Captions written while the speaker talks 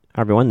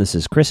Hi, everyone. This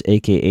is Chris,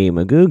 a.k.a.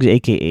 Magoogs,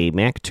 a.k.a.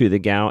 Mac to the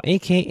Gow,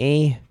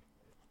 a.k.a.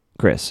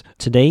 Chris.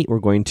 Today, we're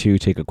going to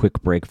take a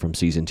quick break from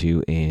Season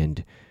 2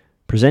 and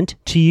present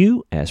to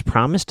you, as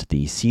promised,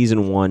 the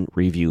Season 1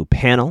 review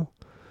panel.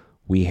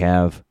 We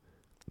have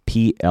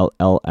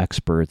PLL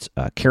experts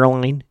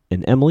Caroline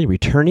and Emily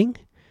returning.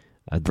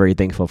 Very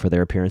thankful for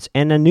their appearance.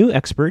 And a new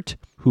expert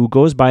who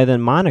goes by the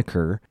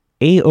moniker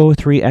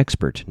AO3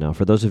 Expert. Now,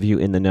 for those of you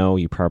in the know,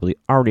 you probably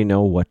already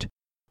know what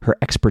her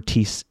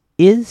expertise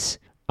is.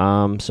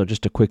 So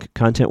just a quick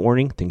content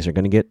warning. Things are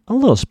going to get a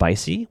little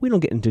spicy. We don't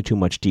get into too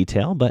much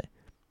detail, but,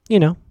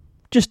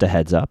 just a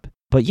heads up.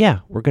 But yeah,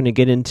 we're going to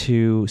get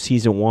into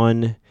Season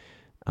 1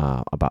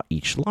 about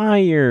each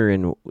liar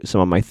and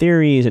some of my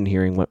theories and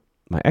hearing what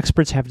my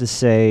experts have to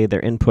say, their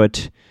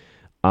input.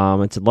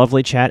 It's a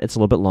lovely chat. It's a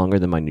little bit longer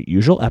than my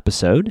usual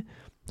episode,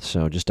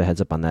 so just a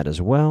heads up on that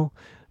as well.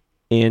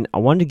 And I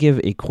wanted to give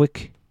a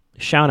quick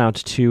shout out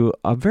to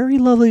a very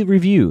lovely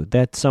review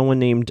that someone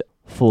named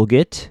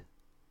Fulgit,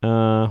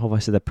 hope I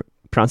said that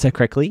pronounced that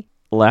correctly,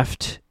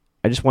 left.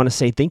 I just want to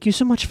say thank you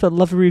so much for the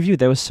lovely review.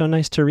 That was so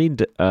nice to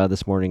read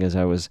this morning as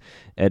I was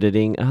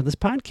editing this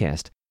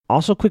podcast.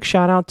 Also, quick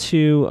shout out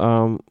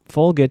to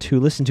Fulgit, who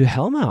listened to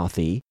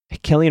Hellmouthy.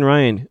 Kelly and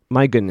Ryan,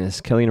 my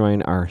goodness, Kelly and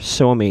Ryan are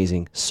so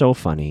amazing, so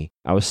funny.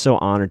 I was so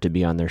honored to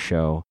be on their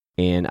show,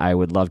 and I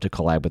would love to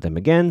collab with them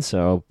again.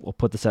 So we'll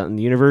put this out in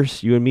the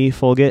universe, you and me,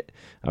 Fulgit.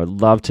 I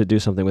would love to do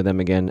something with them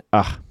again.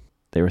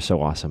 They were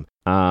so awesome.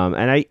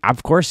 And I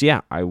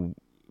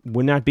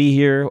would not be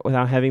here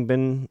without having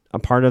been a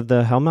part of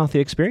the Hellmouthy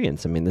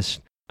experience. I mean,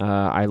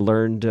 I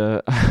learned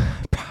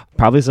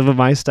probably some of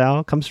my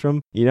style comes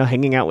from,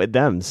 hanging out with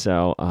them.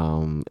 So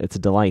it's a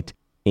delight.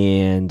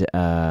 And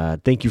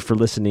thank you for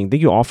listening.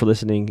 Thank you all for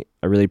listening.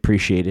 I really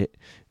appreciate it.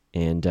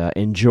 And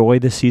enjoy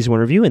the Season 1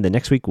 review. And the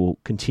next week, we'll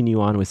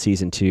continue on with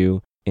Season 2.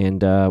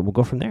 And we'll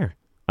go from there.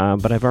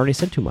 But I've already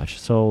said too much.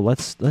 So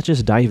let's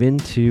just dive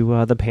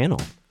into the panel.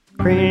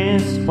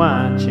 Chris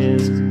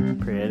watches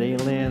Pretty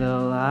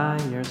Little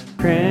Liars.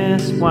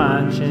 Chris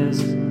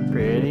watches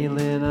Pretty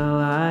Little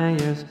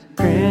Liars.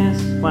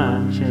 Chris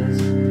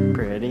watches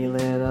Pretty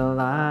Little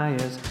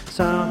Liars,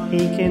 so he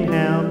can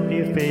help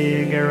you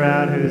figure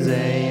out who's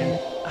a...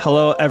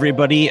 Hello,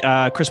 everybody.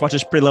 Chris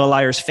watches Pretty Little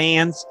Liars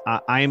fans.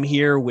 I am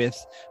here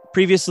with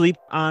previously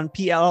on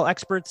PLL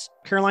experts,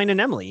 Caroline and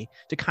Emily,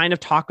 to kind of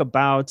talk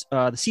about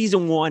the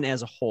Season 1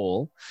 as a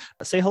whole.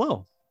 Say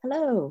hello.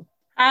 Hello.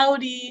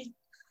 Howdy.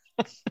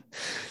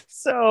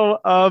 So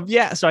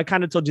I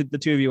kind of told you, the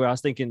two of you, what I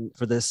was thinking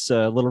for this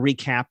little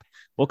recap.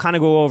 We'll kind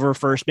of go over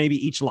first, maybe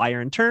each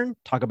liar in turn,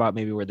 talk about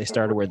maybe where they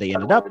started, where they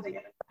ended up,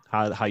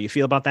 how you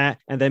feel about that,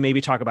 and then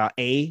maybe talk about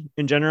A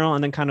in general,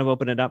 and then kind of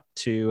open it up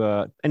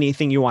to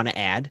anything you want to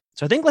add.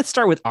 So I think let's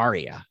start with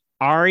Aria.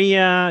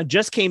 Aria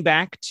just came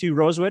back to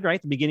Rosewood,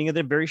 right? The beginning of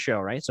the very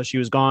show, right? So she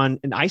was gone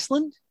in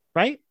Iceland,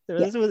 right? Yeah.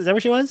 Is that where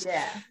she was?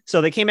 Yeah.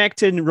 So they came back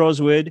to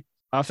Rosewood,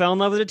 fell in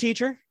love with a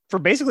teacher. For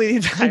basically the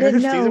entire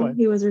didn't Season know 1.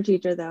 He was her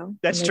teacher, though.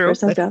 That's true.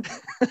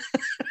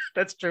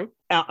 That's true.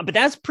 But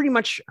that's pretty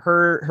much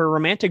her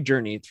romantic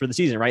journey through the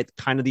season, right?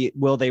 Kind of the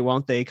will they,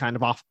 won't they, kind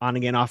of off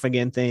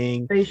again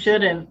thing. They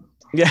shouldn't.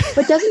 Yeah.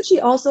 But doesn't she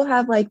also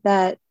have like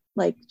that?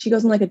 Like she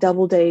goes on like a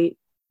double date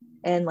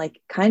and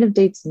like kind of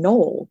dates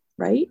Noel,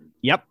 right?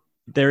 Yep.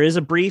 There's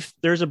a brief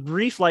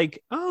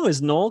like, oh, is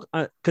Noel?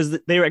 Because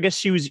I guess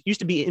she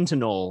used to be into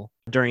Noel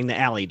during the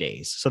Alley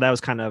days, so that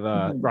was kind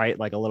of right,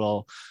 like a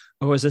little.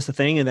 Oh, is this the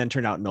thing? And then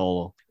turned out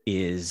Noel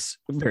is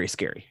very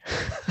scary.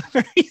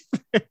 very,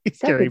 very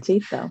scary. Good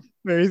teeth, though.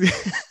 Very.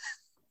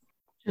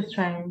 Just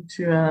trying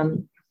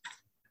to.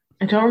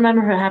 I don't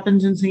remember what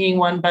happens in Singing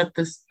 1, but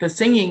the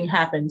singing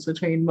happens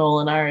between Noel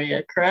and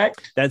Aria,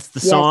 correct? That's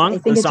the song. I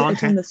think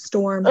it's when the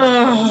storm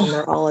happens and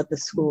they're all at the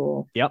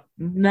school. Yep.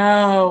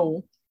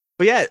 No.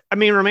 But yeah, I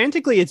mean,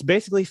 romantically, it's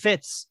basically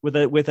fits with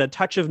a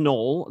touch of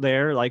Noel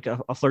there, like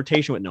a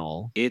flirtation with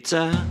Noel. It's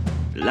a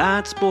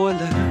light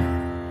spoiler.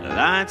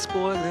 Light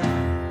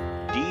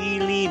spoiler,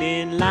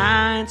 deleting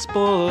light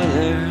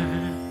spoiler.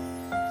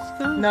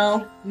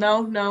 No.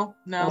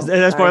 Is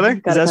that a spoiler?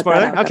 Is that a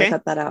spoiler? Okay.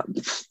 Cut that out.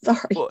 Sorry.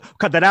 Well,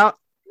 cut that out.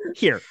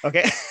 Here.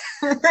 Okay.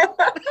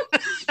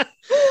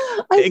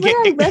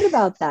 I read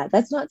about that.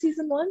 That's not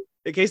Season 1?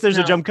 In case there's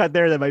a jump cut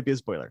there, that might be a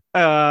spoiler.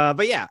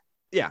 But yeah.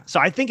 So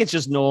I think it's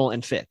just Noel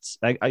and Fitz.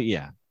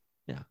 Yeah.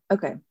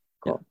 Okay.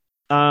 Cool.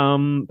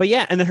 But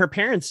yeah, and then her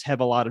parents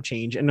have a lot of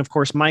change. And of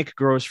course, Mike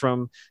grows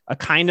from a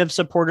kind of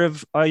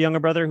supportive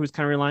younger brother who's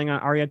kind of relying on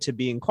Aria to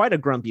being quite a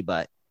grumpy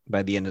butt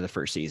by the end of the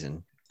first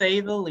season. Say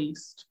the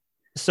least.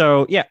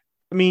 So yeah,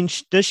 I mean,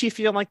 does she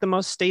feel like the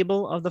most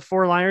stable of the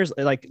four liars,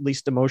 like at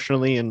least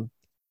emotionally and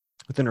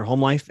within her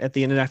home life at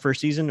the end of that first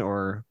season,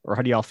 or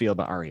how do y'all feel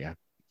about Aria?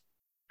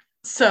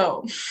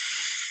 So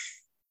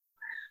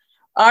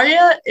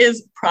Aria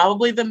is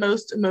probably the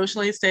most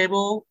emotionally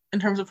stable in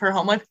terms of her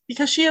home life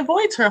because she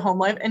avoids her home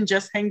life and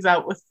just hangs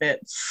out with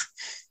Fitz.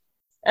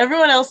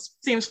 Everyone else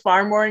seems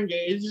far more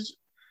engaged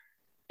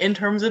in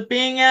terms of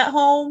being at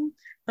home.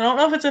 I don't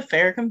know if it's a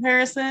fair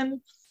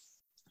comparison,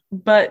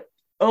 but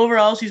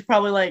overall, she's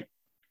probably like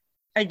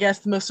I guess,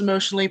 the most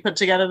emotionally put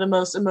together, the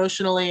most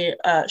emotionally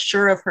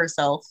sure of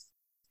herself.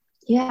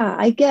 Yeah,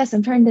 I guess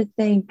I'm trying to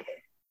think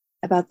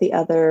about the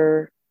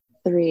other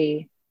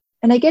three.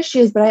 And I guess she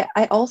is, but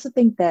I also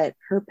think that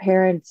her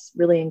parents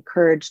really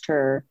encouraged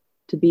her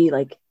to be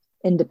like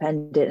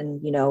independent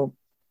and,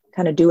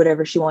 kind of do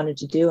whatever she wanted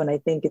to do. And I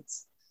think you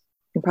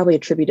can probably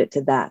attribute it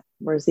to that.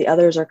 Whereas the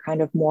others are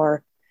kind of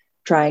more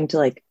trying to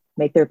like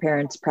make their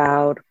parents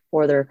proud,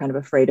 or they're kind of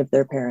afraid of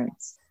their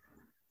parents.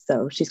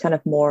 So she's kind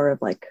of more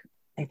of like,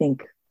 I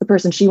think, the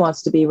person she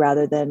wants to be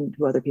rather than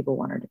who other people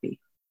want her to be.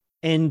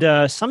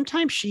 And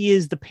sometimes she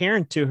is the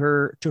parent to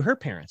her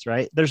parents,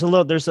 right? There's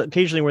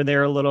occasionally where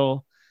they're a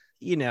little,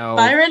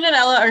 Byron and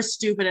Ella are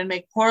stupid and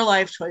make poor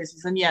life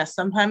choices. And yes,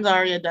 sometimes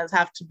Arya does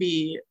have to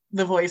be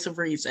the voice of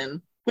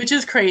reason, which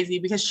is crazy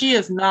because she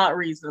is not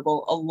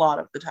reasonable a lot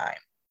of the time.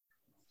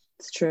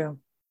 It's true.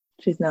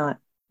 She's not.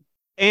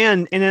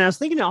 And then I was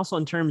thinking also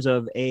in terms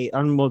of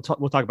we'll talk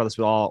about this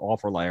with all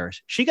four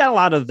liars. She got a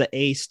lot of the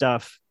A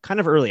stuff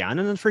kind of early on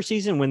in the first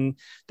season when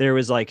there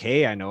was like,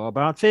 hey, I know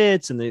about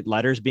Fitz and the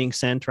letters being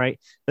sent, right?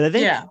 But I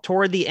think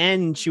toward the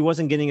end, she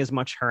wasn't getting as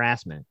much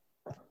harassment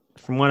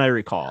from what I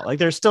recall. Like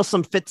there's still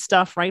some Fitz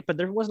stuff, right? But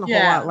there wasn't a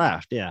whole lot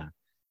left. Yeah.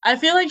 I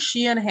feel like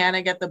she and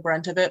Hannah get the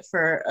brunt of it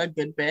for a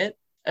good bit,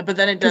 but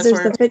then it does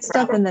there's the Fitz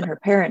stuff and then her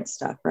parents'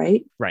 stuff,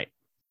 right? Right.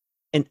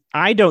 And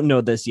I don't know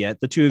this yet.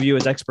 The two of you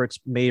as experts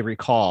may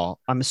recall.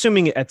 I'm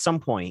assuming at some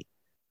point,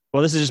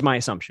 well, this is just my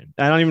assumption.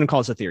 I don't even call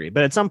this a theory,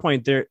 but at some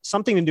point there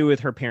something to do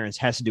with her parents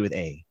has to do with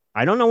A.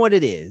 I don't know what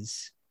it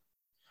is.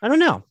 I don't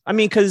know. I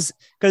mean, because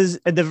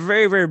at the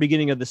very, very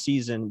beginning of the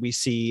season, we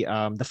see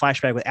the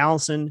flashback with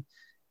Allison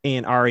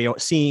and Arya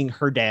seeing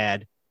her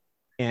dad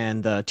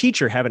and the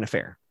teacher have an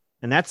affair.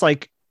 And that's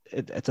like,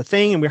 it's a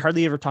thing. And we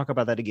hardly ever talk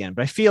about that again.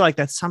 But I feel like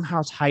that's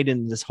somehow tied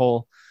in this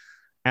whole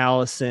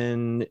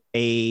Allison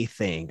A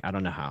thing. I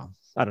don't know how.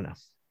 I don't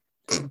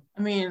know.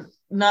 I mean,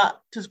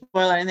 not to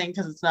spoil anything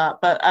because it's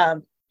not,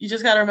 but you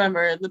just got to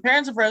remember the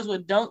parents of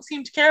Rosewood don't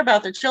seem to care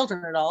about their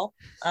children at all.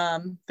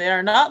 They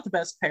are not the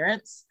best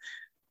parents.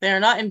 They are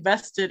not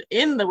invested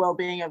in the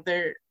well-being of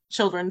their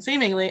children,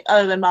 seemingly,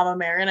 other than Mama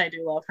Marin. I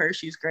do love her.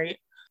 She's great.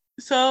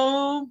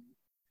 So,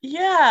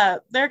 yeah,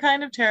 they're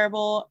kind of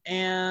terrible.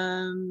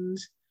 And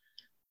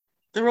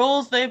the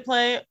roles they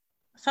play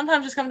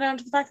sometimes just come down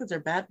to the fact that they're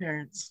bad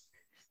parents.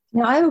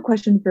 Now, I have a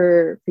question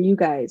for you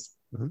guys.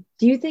 Mm-hmm.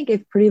 Do you think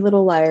if Pretty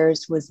Little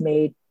Liars was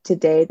made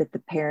today that the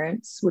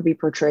parents would be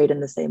portrayed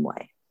in the same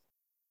way?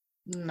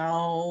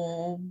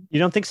 No. You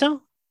don't think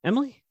so,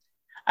 Emily?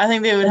 I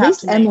think they would have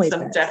to make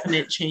some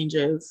definite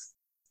changes.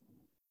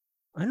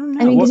 I don't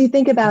know. I mean, because you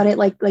think about it,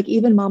 like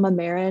even Mama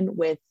Marin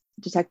with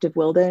Detective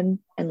Wilden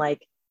and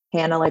like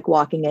Hannah like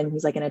walking in,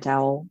 he's like in a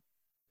towel.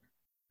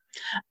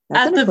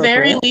 That's at the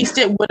very least,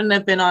 it wouldn't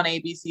have been on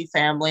ABC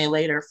Family,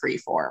 later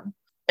Freeform.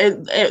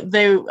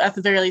 They at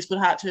the very least would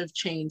have to have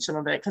changed some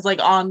of it because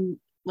like on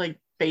like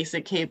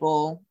basic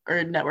cable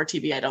or network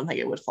TV, I don't think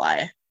it would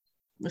fly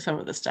with some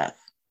of the stuff.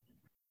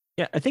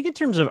 Yeah, I think in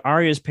terms of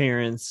Arya's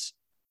parents,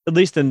 at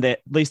least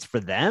for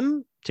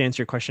them, to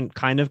answer your question,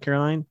 kind of,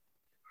 Caroline,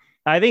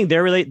 I think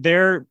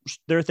their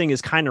thing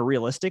is kind of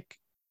realistic.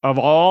 Of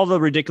all the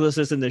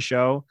ridiculousness in the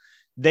show,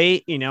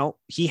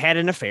 he had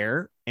an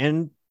affair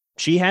and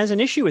she has an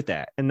issue with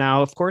that. And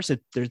now, of course,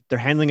 they're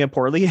handling it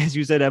poorly, as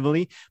you said,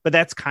 Emily, but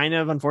that's kind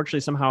of,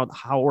 unfortunately, somehow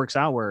how it works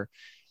out, where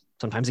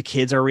sometimes the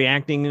kids are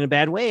reacting in a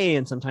bad way.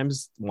 And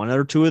sometimes one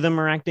or two of them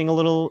are acting a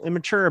little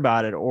immature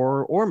about it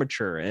or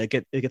mature. It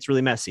gets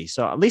really messy.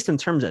 So at least in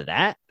terms of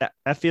that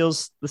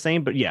feels the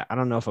same. But yeah, I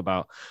don't know if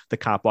about the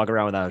cop walking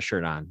around without a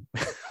shirt on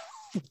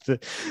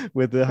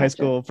with the high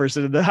school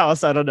person in the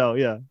house. I don't know.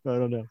 Yeah, I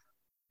don't know.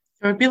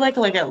 It would be like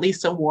at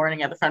least a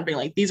warning at the front being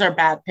like, these are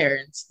bad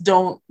parents.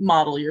 Don't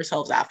model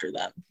yourselves after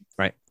them.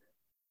 Right.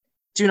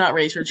 Do not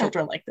raise your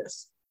children like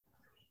this.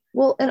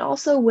 Well, and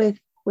also with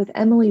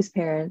Emily's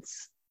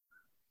parents,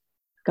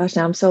 gosh,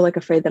 now I'm so like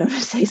afraid that I'm going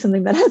to say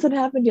something that hasn't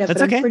happened yet,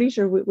 but okay. I'm pretty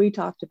sure we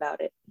talked about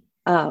it.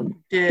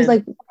 Because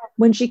like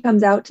when she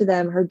comes out to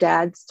them, her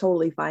dad's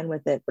totally fine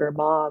with it, but her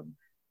mom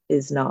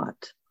is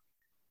not,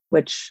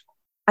 which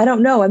I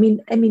don't know. I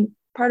mean,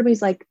 part of me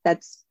is like,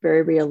 that's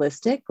very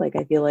realistic. Like,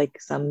 I feel like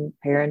some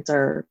parents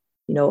are,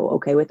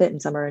 okay with it and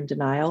some are in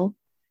denial,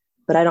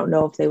 but I don't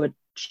know if they would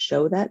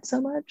show that so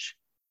much.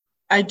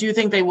 I do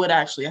think they would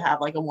actually have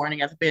like a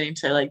warning at the beginning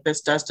to like,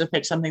 this does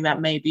depict something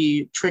that may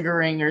be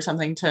triggering or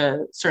something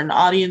to certain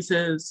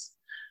audiences.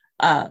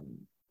 And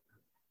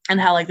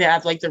how like they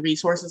have like the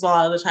resources a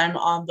lot of the time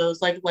on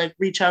those, like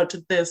reach out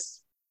to this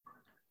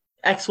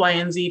X, Y,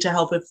 and Z to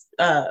help with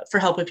for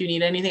help if you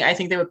need anything. I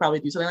think they would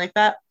probably do something like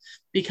that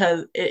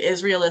because it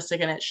is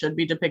realistic and it should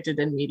be depicted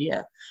in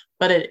media,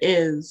 but it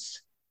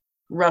is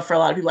rough for a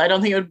lot of people. I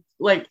don't think it would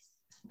like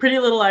Pretty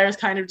Little Liars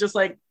kind of just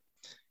like,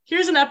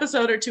 here's an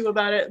episode or two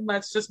about it and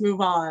let's just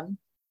move on.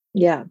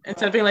 Yeah.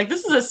 Instead of being like,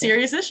 this is a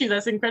serious issue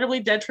that's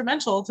incredibly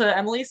detrimental to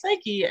Emily's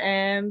psyche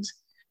and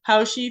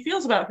how she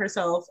feels about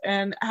herself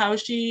and how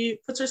she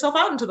puts herself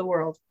out into the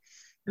world.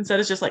 Instead,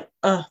 it's just like,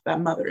 oh, that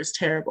mother is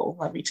terrible.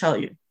 Let me tell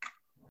you.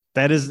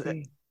 That is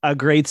a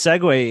great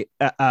segue,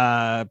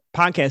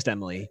 podcast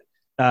Emily,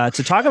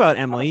 to talk about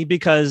Emily,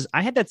 because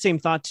I had that same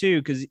thought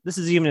too, because this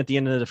is even at the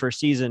end of the first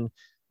season,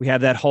 we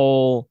have that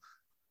whole,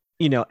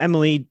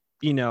 Emily,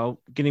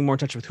 getting more in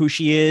touch with who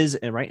she is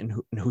and right.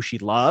 And who she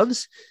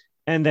loves.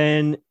 And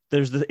then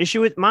there's the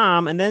issue with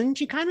mom, and then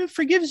she kind of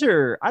forgives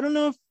her. I don't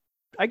know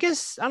I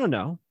don't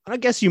know. I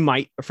guess you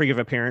might forgive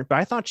a parent, but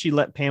I thought she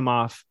let Pam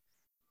off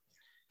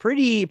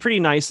pretty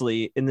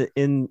nicely in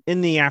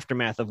the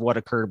aftermath of what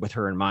occurred with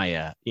her and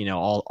Maya,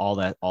 all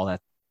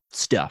that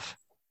stuff.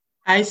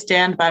 I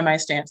stand by my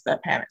stance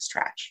that Pam is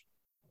trash.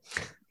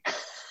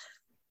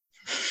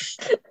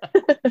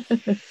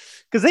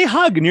 Because they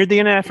hug near the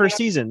end of that first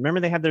season. Remember,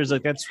 they had there's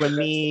like that swim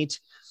meet,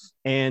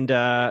 and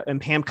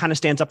Pam kind of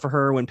stands up for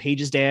her when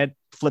Paige's dad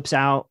flips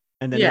out,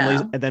 and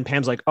then and then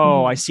Pam's like,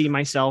 "Oh, I see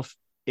myself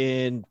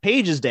in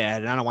Paige's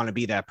dad, and I don't want to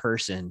be that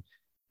person."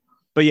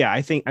 But yeah,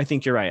 I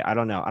think you're right. I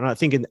don't know. I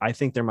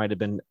think there might have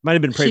been.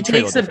 She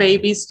takes a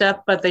baby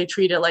step, but they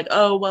treat it like,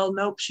 oh well,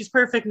 nope, she's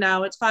perfect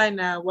now. It's fine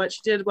now. What she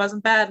did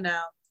wasn't bad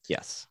now.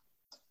 Yes.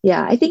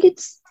 Yeah, I think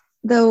it's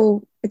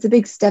a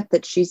big step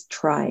that she's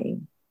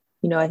trying.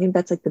 I think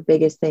that's like the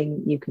biggest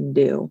thing you can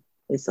do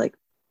is like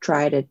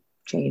try to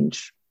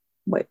change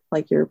what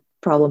like your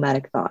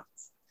problematic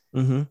thoughts.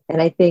 Mm-hmm.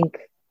 And I think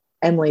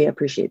Emily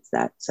appreciates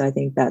that. So I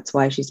think that's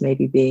why she's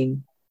maybe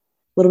being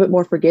a little bit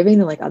more forgiving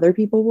than like other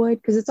people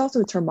would, because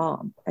it's her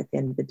mom at the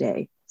end of the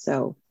day.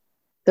 So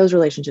those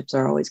relationships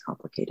are always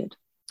complicated.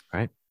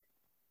 Right.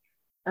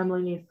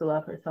 Emily needs to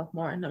love herself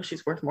more and know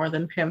she's worth more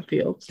than Pam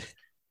Fields.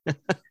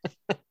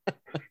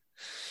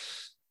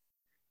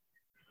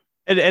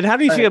 And how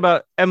do you feel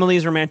about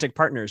Emily's romantic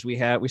partners? We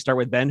start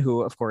with Ben,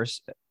 who of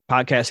course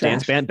podcast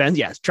stands. Ben,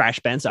 yes,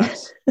 trash. Ben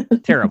sucks.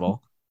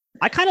 Terrible.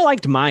 I kind of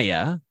liked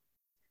Maya,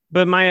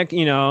 but Maya,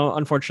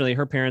 unfortunately,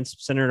 her parents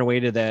sent her away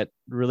to that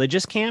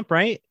religious camp,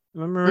 right?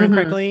 Remember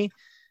correctly?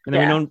 And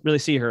then we don't really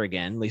see her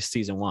again, at least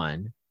season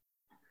 1.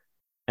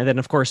 And then,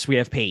 of course, we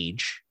have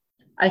Paige.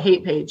 I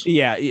hate Paige.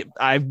 Yeah,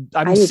 I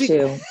do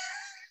too.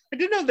 I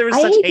didn't know there was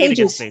such hate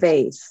Paige's against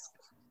face.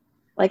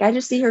 Like, I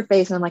just see her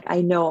face and I'm like,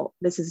 I know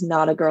this is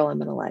not a girl I'm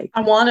going to like.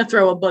 I want to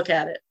throw a book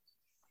at it.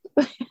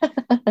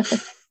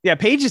 Yeah,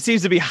 Paige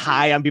seems to be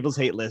high on people's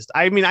hate list.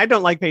 I mean, I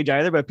don't like Paige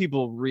either, but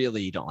people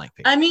really don't like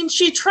Paige. I mean,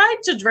 she tried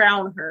to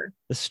drown her.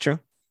 This is true.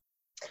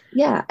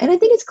 Yeah, and I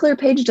think it's clear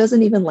Paige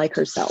doesn't even like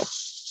herself.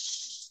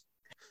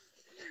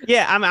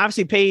 Yeah, I mean,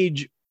 obviously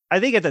Paige, I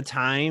think at the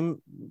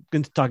time,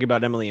 talking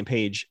about Emily and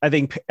Paige, I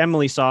think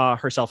Emily saw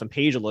herself in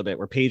Paige a little bit,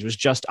 where Paige was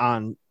just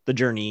on the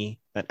journey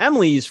that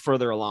Emily's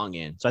further along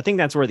in. So I think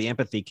that's where the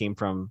empathy came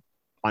from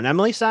on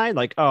Emily's side.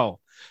 Like, oh,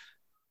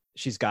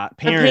 she's got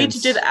parents.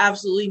 Paige did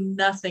absolutely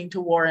nothing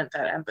to warrant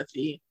that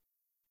empathy.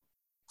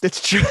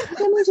 That's true.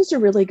 Emily's just a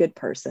really good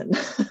person.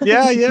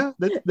 Yeah.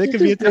 That could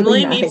be a thing.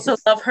 Emily needs to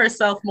love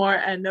herself more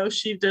and know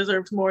she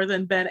deserves more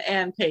than Ben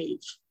and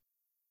Paige.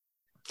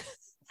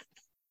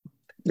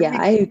 Yeah,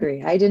 I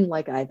agree. I didn't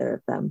like either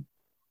of them.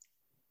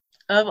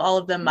 Of all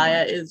of them,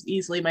 Maya is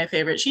easily my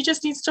favorite. She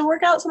just needs to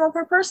work out some of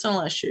her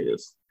personal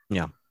issues.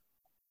 Yeah.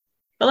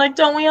 But like,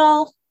 don't we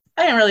all?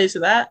 I didn't really see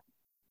that.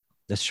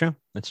 That's true.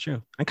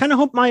 I kind of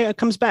hope Maya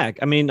comes back.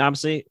 I mean,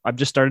 obviously, I've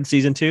just started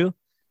season 2.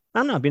 I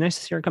don't know. It'd be nice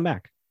to see her come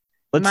back.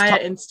 Maya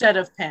instead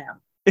of Pam.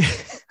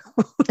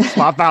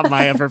 Swap out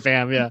Maya for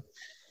Pam, yeah.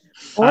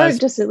 Or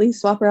just at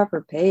least swap her out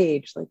for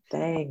Paige. Like,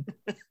 dang.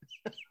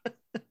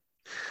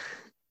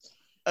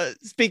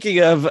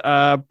 Speaking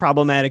of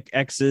problematic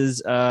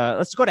exes,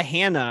 let's go to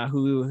Hannah,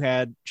 who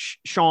had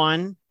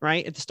Sean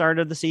right at the start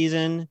of the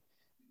season.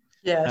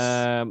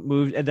 Yes.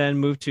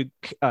 Moved to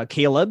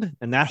Caleb,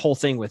 and that whole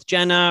thing with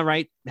Jenna,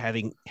 right?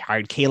 Having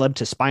hired Caleb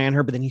to spy on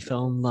her, but then he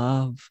fell in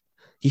love.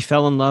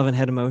 And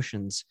had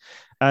emotions.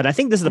 And I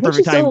think this is the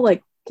perfect time. Still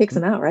like kicks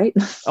him out, right?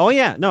 Oh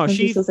yeah, no,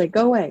 she's like,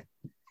 go away.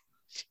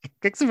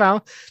 Kicks him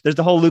out. There's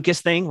the whole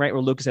Lucas thing, right,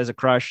 where Lucas has a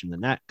crush, and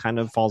then that kind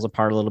of falls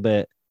apart a little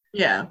bit.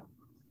 Yeah.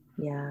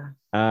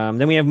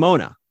 Then we have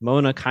Mona.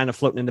 Mona kind of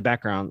floating in the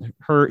background.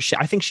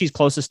 I think she's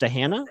closest to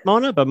Hannah,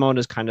 Mona, but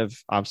Mona's kind of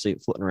obviously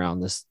floating around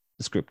this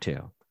group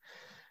too.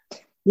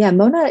 Yeah,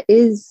 Mona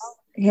is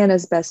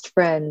Hannah's best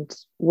friend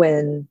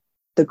when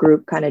the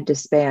group kind of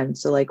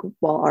disbands. So like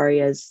while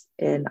Arya's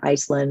in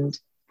Iceland,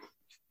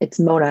 it's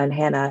Mona and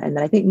Hannah, and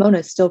then I think Mona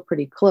is still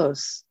pretty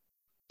close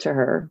to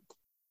her,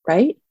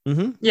 right?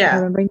 Mm-hmm. Yeah, am I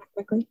remembering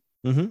correctly.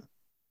 Mm-hmm.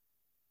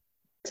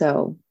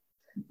 So,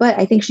 but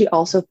I think she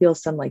also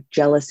feels some like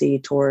jealousy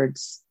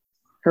towards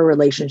her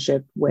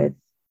relationship with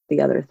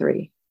the other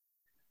 3.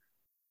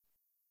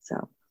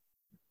 So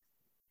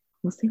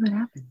we'll see what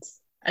happens.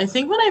 I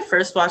think when I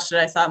first watched it,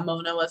 I thought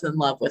Mona was in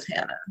love with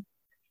Hannah.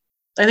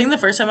 I think the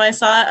first time I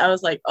saw it, I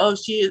was like, oh,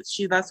 she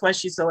that's why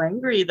she's so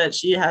angry that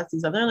she has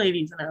these other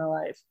ladies in her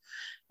life.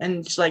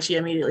 And she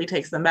immediately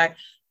takes them back.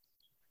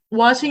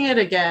 Watching it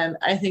again,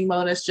 I think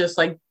Mona's just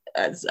like,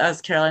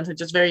 as Caroline said,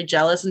 just very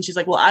jealous. And she's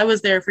like, well, I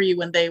was there for you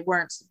when they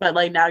weren't, but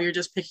like now you're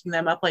just picking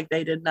them up like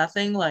they did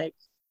nothing. Like,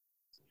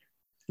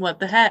 what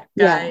the heck,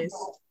 guys?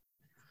 Yeah.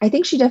 I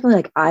think she definitely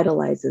like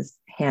idolizes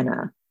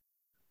Hannah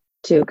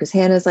too, because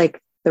Hannah's like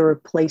the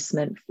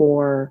replacement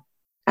for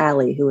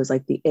Allie, who was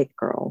like the it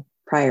girl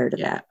prior to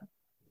that.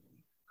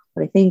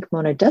 What I think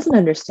Mona doesn't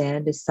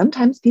understand is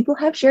sometimes people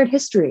have shared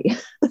history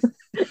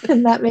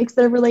and that makes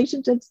their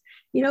relationships,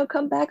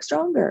 come back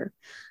stronger.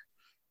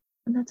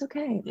 And that's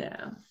okay.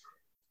 Yeah.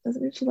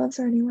 Doesn't mean she loves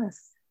her any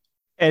less.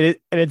 And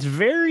it's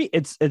very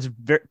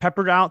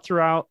peppered out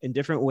throughout in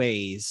different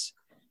ways,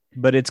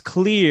 but it's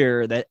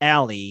clear that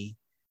Allie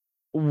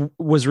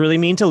was really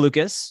mean to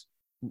Lucas,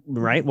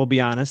 right? We'll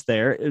be honest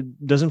there.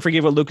 It doesn't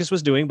forgive what Lucas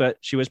was doing, but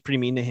she was pretty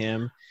mean to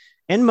him.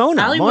 And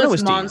Mona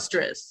was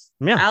monstrous.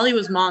 Yeah. Allie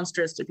was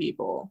monstrous to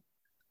people.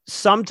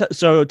 So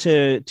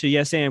to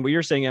yes, and what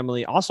you're saying,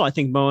 Emily, also I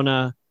think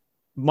Mona,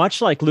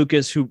 much like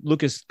Lucas, who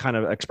Lucas kind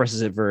of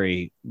expresses it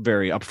very,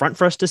 very upfront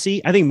for us to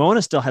see. I think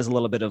Mona still has a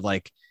little bit of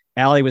like,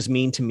 Allie was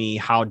mean to me.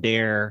 How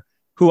dare,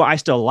 who I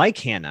still like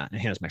Hannah,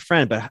 and Hannah's my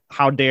friend, but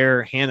how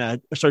dare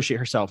Hannah associate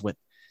herself with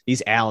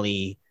these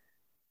Allie,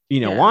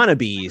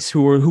 wannabes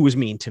who was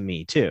mean to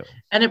me too.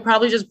 And it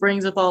probably just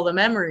brings up all the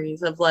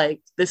memories of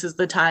like, this is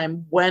the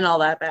time when all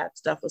that bad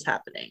stuff was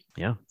happening.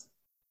 Yeah.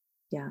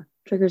 Yeah.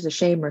 Triggers a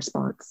shame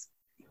response.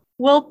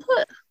 Well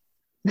put.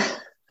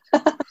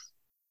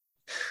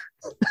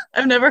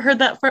 I've never heard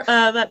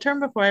that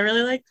term before. I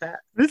really like that.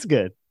 It's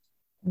good.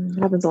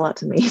 It happens a lot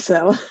to me.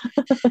 So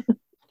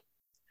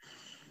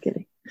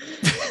kidding.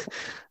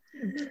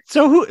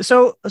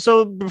 So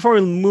before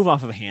we move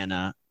off of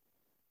Hannah,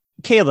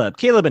 Caleb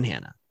and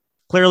Hannah.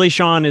 Clearly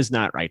Sean is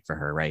not right for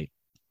her, right?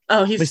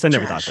 Oh, he's at least I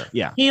never thought so.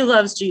 Yeah. He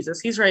loves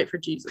Jesus. He's right for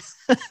Jesus.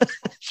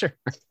 Sure.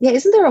 Yeah,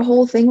 isn't there a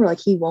whole thing where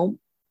like he won't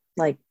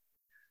like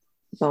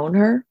bone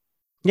her?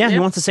 Yeah, he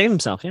wants to save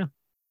himself, yeah.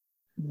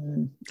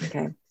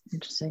 Okay.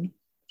 Interesting.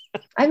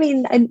 I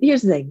mean, and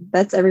here's the thing.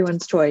 That's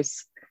everyone's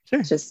choice. Sure.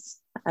 It's just,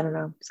 I don't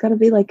know. It's got to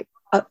be like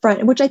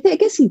upfront, which I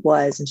guess he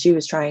was, and she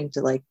was trying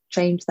to like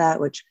change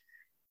that, which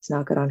is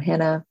not good on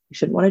Hannah. We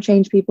shouldn't want to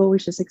change people. We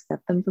should just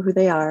accept them for who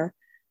they are.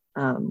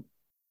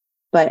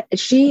 But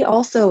she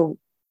also,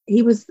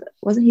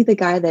 wasn't he the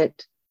guy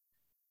that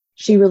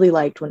she really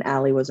liked when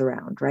Allie was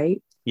around,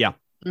 right? Yeah.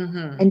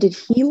 Mm-hmm. And did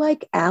he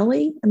like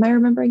Allie? Am I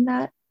remembering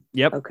that?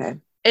 Yep. Okay.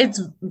 It's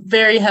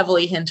very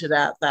heavily hinted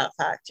at, that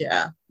fact.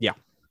 Yeah. Yeah.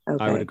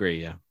 Okay. I would agree.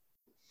 Yeah.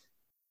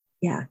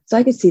 Yeah. So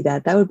I could see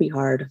that. That would be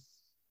hard.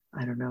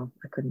 I don't know.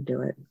 I couldn't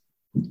do it.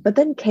 But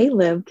then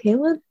Caleb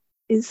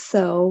is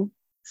so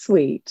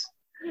sweet.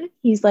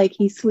 He's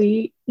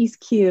sweet. He's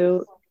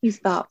cute. He's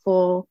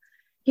thoughtful.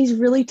 He's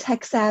really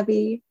tech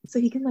savvy. So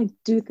he can like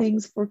do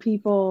things for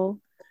people.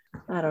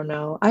 I don't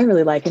know. I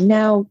really like him.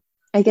 Now,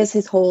 I guess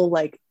his whole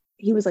like,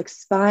 he was like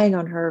spying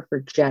on her for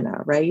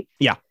Jenna, right?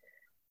 Yeah.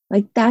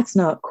 Like, that's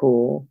not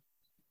cool.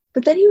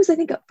 But then he was, I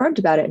think, upfront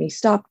about it and he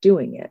stopped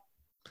doing it.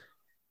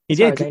 He as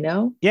did. far as I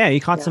know. Yeah, he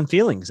caught some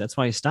feelings. That's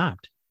why he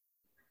stopped.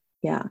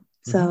 Yeah.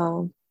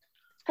 So,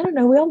 I don't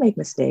know. We all make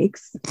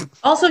mistakes.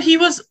 Also, he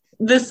was,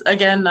 this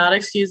again, not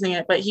excusing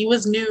it, but he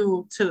was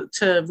new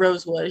to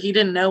Rosewood. He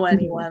didn't know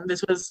anyone.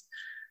 This was,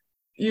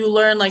 you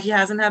learn like he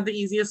hasn't had the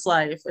easiest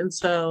life. And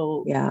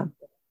so Yeah.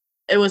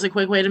 it was a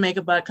quick way to make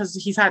a buck because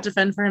he's had to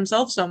fend for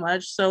himself so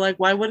much. So like,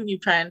 why wouldn't you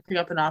try and pick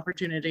up an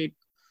opportunity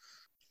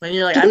when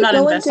you're like, I'm not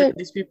invested in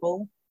these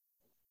people?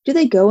 Do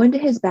they go into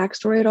his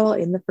backstory at all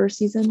in the first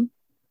season?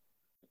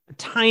 A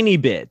tiny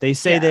bit. They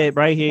say that,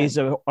 right? He's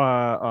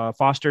a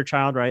foster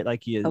child, right?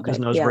 Like he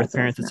doesn't know his birth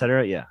parents,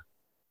 etc. Yeah.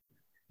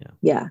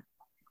 Yeah.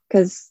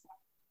 Because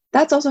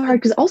that's also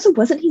hard. Because also,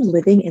 wasn't he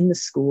living in the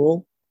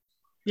school?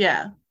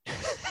 Yeah.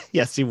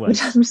 Yes, he was.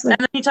 I'm just like,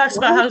 and then he talks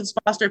about how his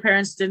foster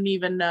parents didn't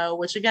even know,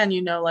 which again,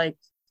 like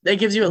that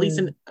gives you at least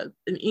an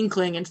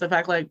inkling into the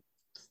fact like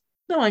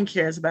no one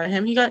cares about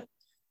him. He got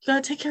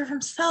to take care of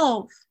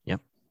himself.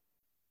 Yep.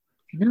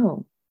 I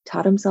know.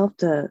 Taught himself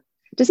to.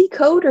 Does he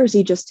code or is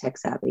he just tech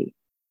savvy?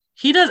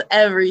 He does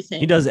everything.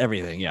 He does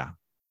everything. Yeah.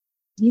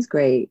 He's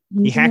great.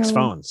 He hacks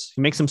phones.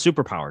 He makes them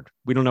super powered.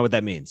 We don't know what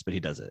that means, but he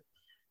does it.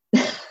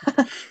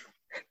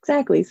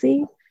 Exactly.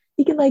 See,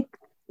 he can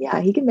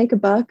he can make a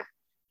buck.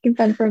 He can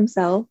fend for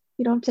himself.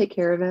 You don't take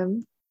care of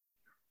him.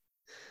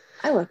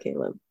 I love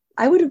Caleb.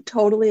 I would have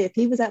totally, if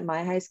he was at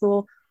my high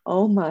school,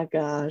 oh my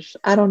gosh,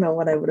 I don't know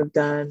what I would have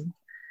done.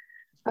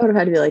 I would have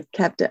had to be like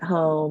kept at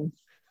home.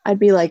 I'd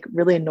be like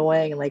really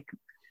annoying and like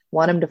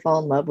want him to fall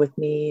in love with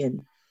me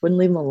and wouldn't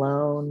leave him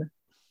alone.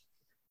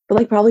 But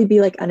like probably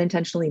be like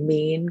unintentionally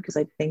mean because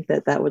I think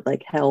that would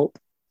like help.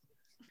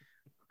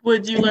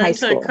 Would you learn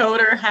to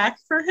code or hack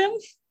for him?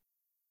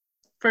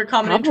 For a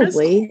common interest?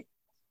 Probably.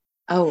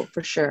 Oh,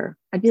 for sure.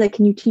 I'd be like,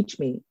 can you teach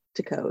me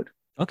to code?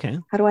 Okay.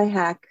 How do I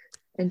hack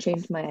and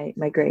change my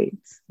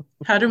grades?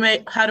 How do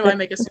I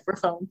make a super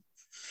phone?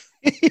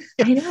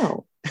 I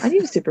know. I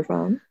need a super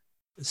phone.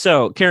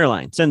 So,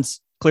 Caroline,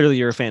 since clearly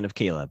you're a fan of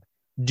Caleb,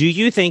 do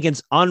you think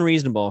it's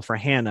unreasonable for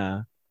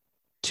Hannah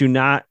to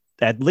not,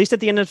 at least at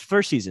the end of the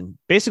first season,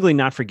 basically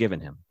not forgiven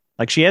him?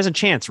 Like she has a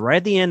chance right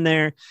at the end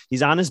there.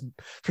 He's on his,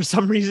 for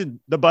some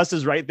reason, the bus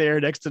is right there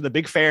next to the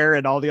big fair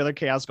and all the other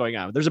chaos going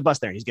on. There's a bus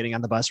there. He's getting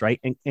on the bus, right?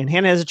 And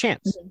Hannah has a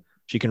chance.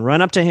 She can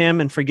run up to him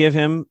and forgive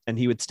him and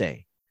he would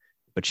stay.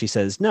 But she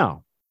says,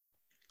 no,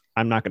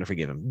 I'm not going to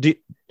forgive him. Do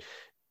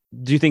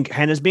you think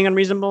Hannah's being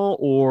unreasonable,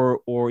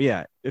 or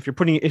yeah, if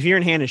you're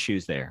in Hannah's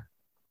shoes there?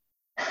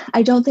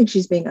 I don't think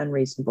she's being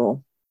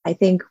unreasonable. I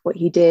think what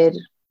he did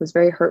was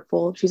very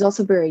hurtful. She's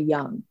also very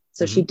young,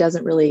 so she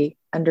doesn't really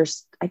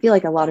understand. I feel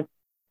like a lot of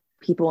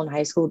people in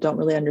high school don't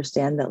really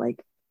understand that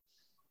like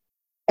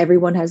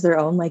everyone has their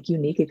own like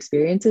unique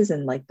experiences,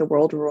 and like the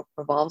world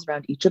revolves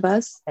around each of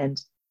us,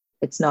 and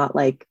it's not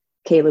like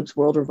Caleb's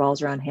world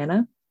revolves around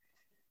Hannah.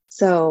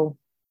 So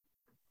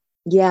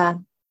yeah,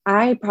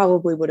 I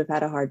probably would have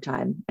had a hard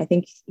time. I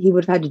think he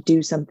would have had to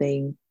do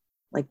something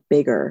like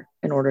bigger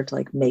in order to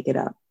like make it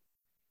up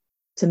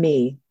to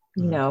me,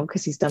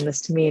 because he's done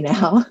this to me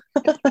now.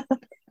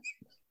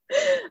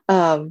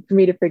 For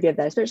me to forgive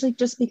that, especially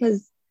just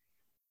because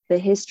the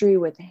history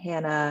with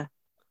Hannah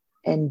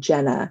and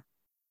Jenna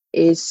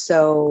is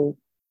so,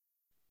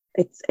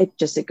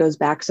 it goes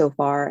back so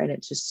far, and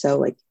it's just so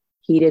like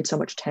heated, so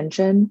much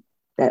tension,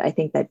 that I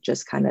think that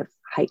just kind of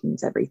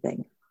heightens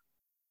everything.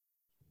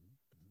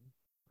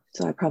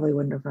 So I probably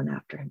wouldn't have run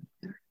after him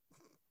either.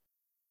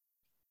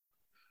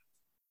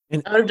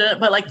 And I would have done it,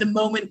 but like the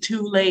moment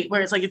too late,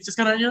 where it's like it's just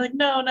gonna, you're like,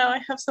 no,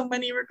 I have so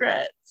many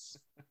regrets.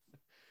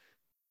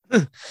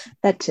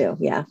 That too,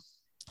 yeah,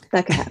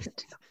 that could happen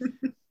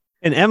too.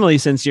 And Emily,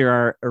 since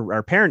you're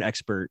our parent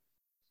expert,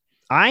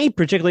 I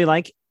particularly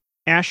like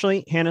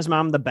Ashley, Hannah's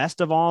mom, the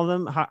best of all of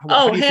them. How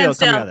do you hands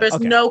feel coming down. out of There's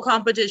that? Okay. no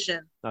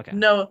competition. Okay.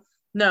 No.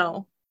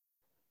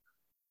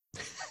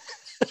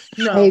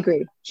 I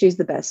agree. She's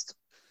the best.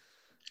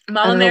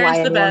 Mama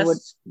Mary's the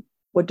best.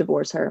 Would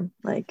divorce her.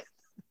 Like,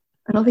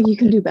 I don't think you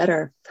can do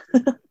better.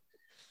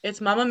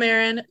 It's Mama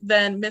Marin,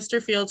 then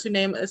Mr. Fields, whose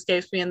name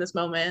escapes me in this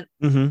moment.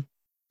 Mm-hmm.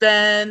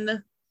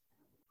 Then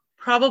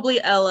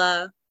probably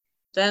Ella.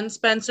 Then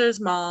Spencer's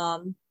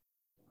mom.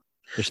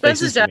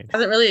 Spencer's dad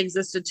hasn't really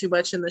existed too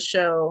much in the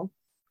show.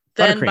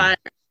 Then Byron,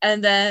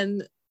 and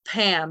then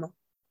Pam.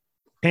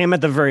 Pam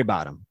at the very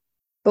bottom.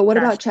 But what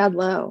about Chad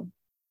Lowe?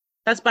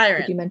 That's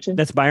Byron. Did you mention?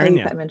 That's Byron.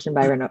 I mentioned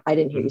Byron. I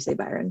didn't hear you say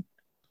Byron.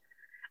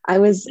 I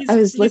was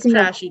looking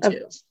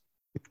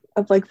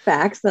up like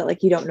facts that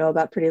like you don't know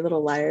about Pretty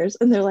Little Liars,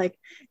 and they're like,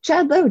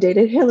 Chad Lowe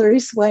dated Hilary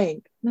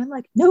Swank, and I'm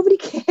like, nobody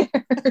cares.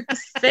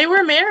 They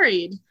were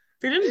married.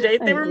 They didn't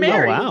date. They were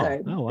married.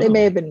 Oh, wow. They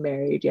may have been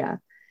married. Yeah, I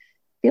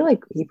feel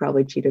like he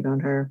probably cheated on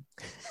her.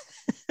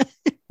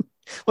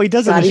 Well, he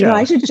does in the show.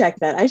 I should check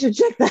that.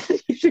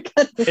 You should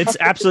cut it. It's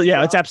absolutely,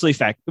 it's absolutely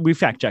fact. We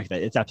fact checked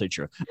that. It's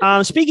absolutely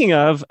true. Speaking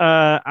of,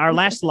 our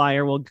last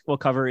liar we'll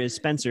cover is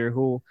Spencer,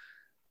 who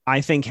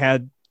I think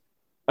had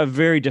a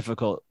very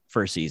difficult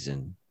first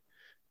season.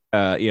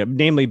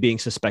 Namely being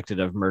suspected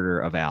of murder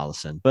of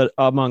Allison, but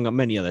among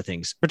many other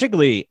things.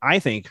 Particularly, I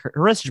think her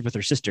relationship with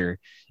her sister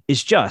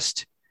is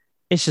just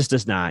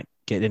does not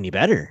get any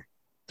better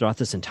throughout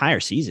this entire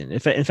season.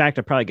 In fact,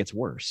 it probably gets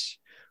worse.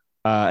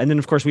 And then,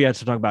 of course, we have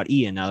to talk about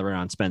Ian now that we're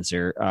on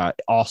Spencer,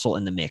 also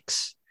in the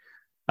mix.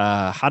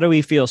 How do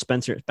we feel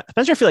Spencer?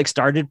 Spencer, I feel like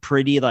started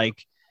pretty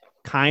like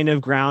kind of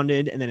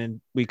grounded, and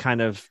then we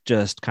kind of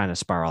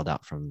spiraled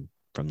out from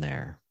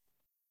there.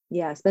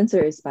 Yeah,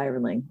 Spencer is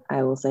spiraling.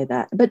 I will say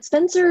that. But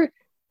Spencer,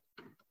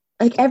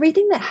 like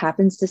everything that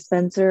happens to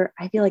Spencer,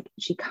 I feel like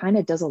she kind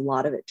of does a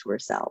lot of it to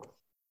herself.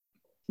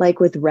 Like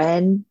with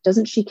Ren,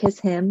 doesn't she kiss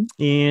him?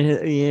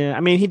 Yeah.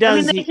 I mean, he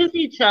does. They kiss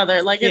each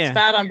other. Like it's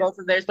bad on both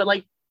of theirs, but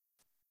like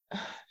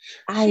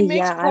she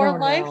makes poor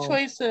life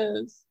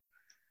choices.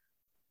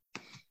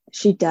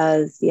 She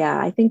does. Yeah,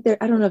 I think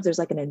I don't know if there's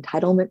like an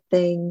entitlement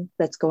thing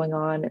that's going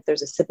on. If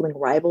there's a sibling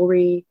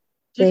rivalry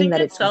thing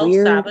that it's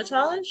weird.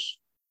 Self-sabotage?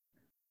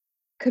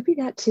 Could be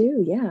that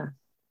too. Yeah.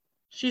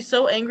 She's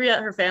so angry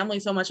at her family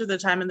so much of the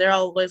time, and they're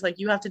always like,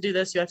 you have to do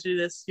this, you have to do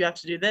this, you have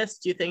to do this.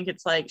 Do you think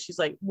it's like she's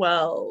like,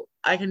 well,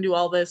 I can do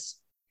all this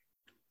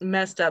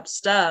messed up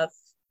stuff,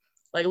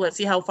 like let's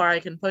see how far I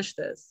can push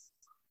this?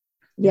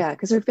 Yeah,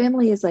 because her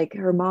family is like,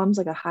 her mom's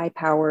like a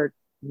high-powered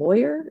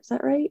lawyer, is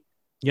that right?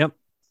 Yep.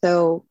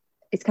 So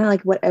it's kind of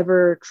like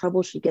whatever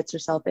trouble she gets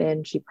herself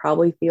in, she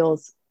probably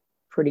feels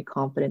pretty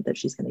confident that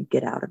she's going to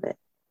get out of it.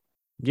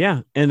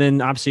 Yeah, and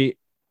then obviously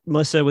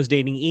Melissa was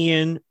dating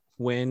Ian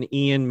when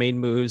Ian made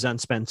moves on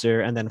Spencer.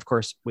 And then, of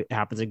course, it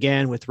happens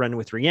again with Ren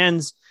with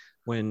Rienne's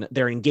when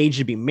they're engaged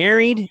to be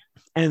married.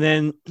 And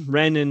then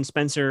Ren and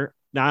Spencer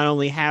not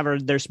only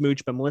have their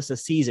smooch, but Melissa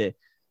sees it.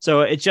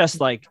 So it's just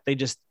like it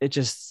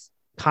just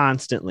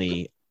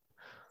constantly.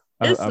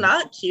 It's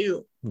not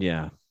cute.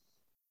 Yeah.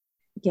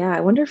 Yeah.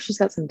 I wonder if she's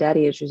got some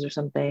daddy issues or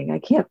something. I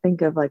can't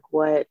think of like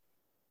what.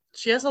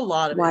 She has a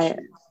lot of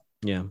issues.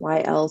 Yeah.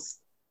 Why else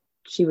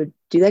she would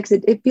do that,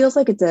 because it feels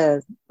like it's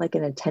an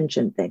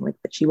attention thing, like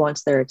that she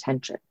wants their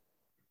attention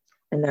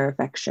and their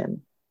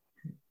affection.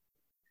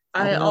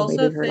 I also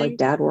maybe her like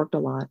dad worked a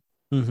lot.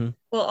 Mm-hmm.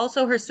 Well,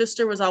 also her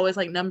sister was always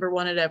like number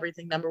one at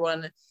everything. Number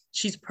one,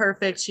 she's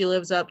perfect. She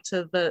lives up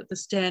to the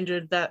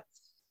standard that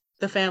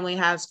the family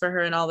has for her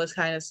and all this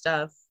kind of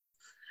stuff.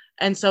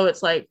 And so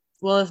it's like,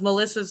 well, if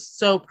Melissa's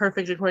so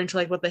perfect according to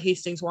like what the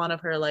Hastings want of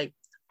her, like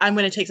I'm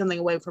going to take something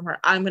away from her.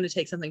 I'm going to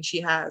take something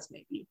she has,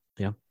 maybe.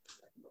 Yeah.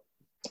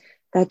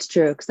 That's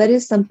true. Because that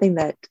is something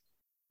that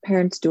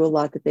parents do a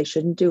lot that they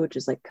shouldn't do, which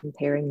is like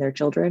comparing their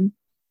children,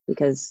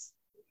 because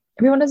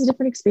everyone has a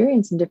different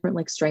experience and different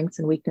like strengths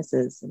and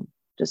weaknesses. And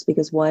just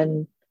because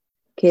one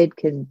kid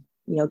can,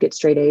 get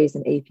straight A's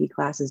in AP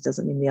classes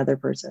doesn't mean the other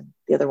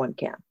one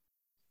can.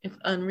 It's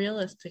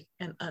unrealistic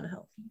and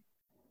unhealthy.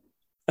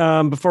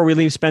 Before we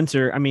leave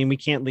Spencer, I mean, we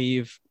can't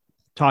leave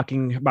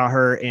talking about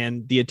her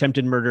and the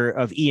attempted murder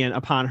of Ian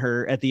upon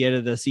her at the end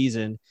of the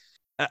season.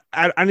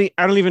 I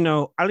don't even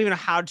know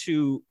how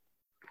to.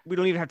 We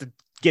don't even have to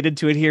get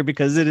into it here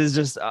because it is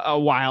just a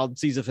wild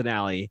season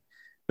finale.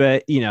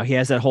 But he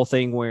has that whole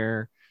thing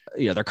where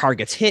their car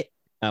gets hit.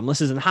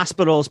 Melissa's in the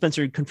hospital.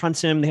 Spencer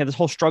confronts him. They have this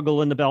whole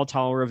struggle in the Bell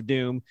Tower of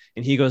Doom,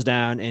 and he goes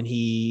down and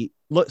he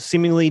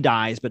seemingly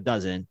dies, but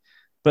doesn't.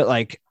 But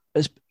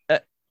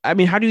I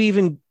mean, how do you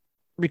even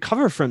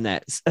recover from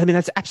that? I mean,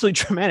 that's absolutely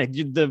traumatic.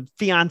 The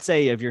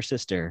fiance of your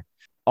sister,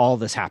 all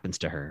this happens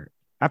to her.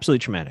 Absolutely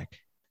traumatic.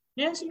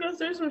 Yeah, she goes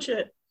through some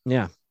shit.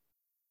 Yeah.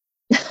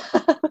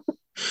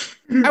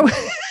 I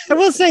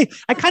will say,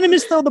 I kind of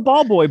miss the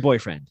ball boy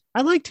boyfriend.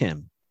 I liked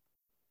him.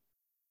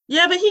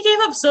 Yeah, but he gave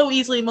up so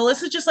easily.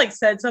 Melissa just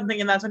said something,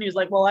 and that's when he was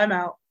like, "Well, I'm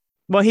out."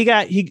 Well,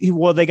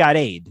 they got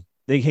aid.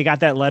 He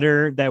got that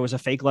letter that was a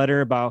fake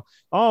letter about,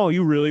 oh,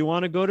 you really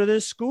want to go to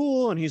this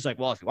school? And he's like,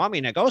 well, if you want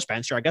me to go,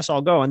 Spencer, I guess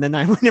I'll go. And then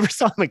I never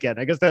saw him again.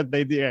 I guess they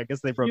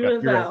broke he up.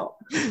 Was You're out.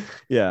 Right.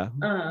 Yeah.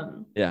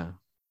 Yeah.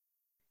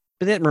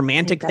 But that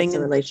romantic thing. That's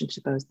the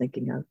relationship I was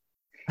thinking of.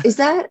 Is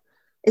that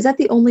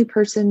the only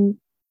person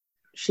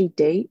she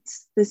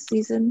dates this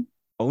season?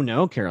 Oh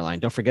no, Caroline!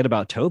 Don't forget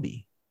about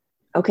Toby.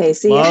 Okay,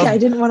 see, I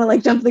didn't want to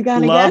jump the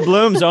gun love again.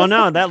 blooms. Oh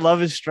no, that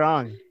love is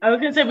strong. I was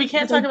gonna say we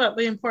can't talk about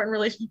the important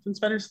relationships in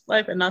Spencer's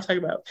life and not talk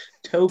about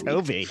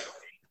Toby.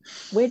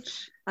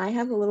 Which I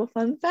have a little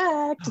fun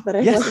fact that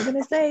I wasn't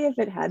gonna say if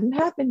it hadn't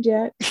happened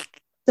yet.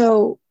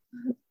 So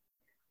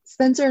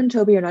Spencer and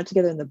Toby are not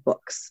together in the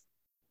books,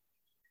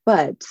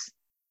 but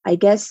I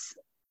guess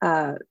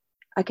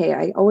okay,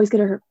 I always get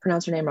her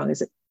pronounce her name wrong.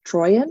 Is it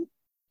Troyan?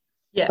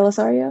 Yeah.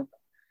 Belisario?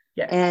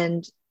 Yeah.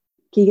 And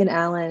Keegan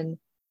Allen,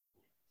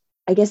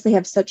 I guess they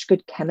have such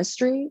good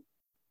chemistry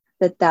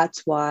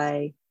that's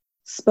why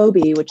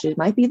Spoby, which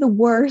might be the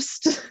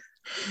worst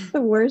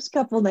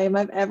couple name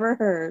I've ever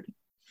heard,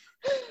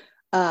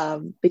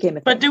 became a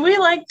thing. But do we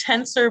like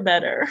Tensor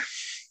better?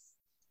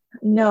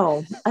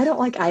 No, I don't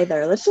like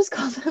either. Let's just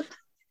call them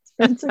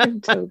Spencer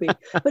and Toby.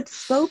 But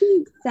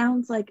Spoby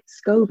sounds like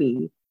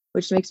Scoby,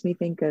 which makes me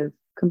think of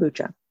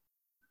kombucha.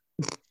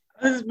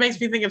 This makes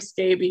me think of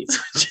scabies,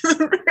 which is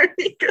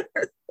very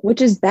good.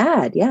 Which is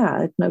bad.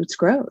 Yeah, it's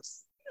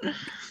gross.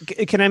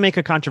 Can I make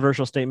a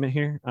controversial statement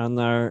here on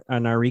our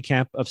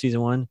recap of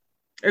season 1?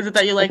 Is it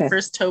that you like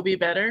first Toby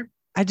better?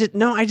 I just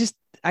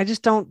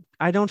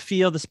don't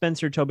feel the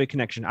Spencer Toby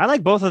connection. I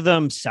like both of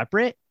them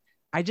separate.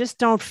 I just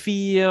don't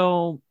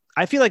feel.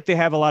 I feel like they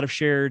have a lot of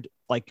shared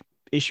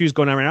issues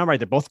going on right now. Right,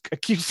 they're both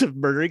accused of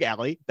murdering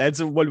Allie.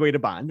 That's one way to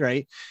bond,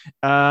 right?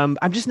 I'm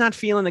just not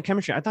feeling the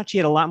chemistry. I thought she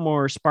had a lot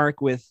more spark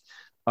with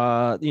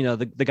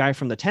the guy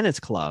from the tennis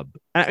club.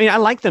 I mean, I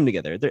like them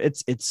together.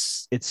 It's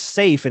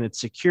safe and it's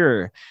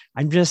secure.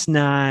 I'm just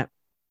not.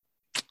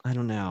 I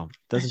don't know.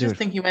 I just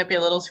think you might be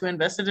a little too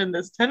invested in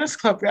this tennis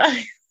club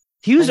guy.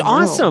 He was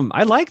awesome.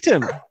 I liked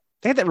him.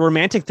 They had that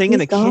romantic thing in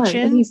the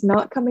kitchen. And he's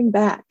not coming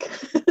back.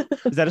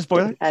 Is that a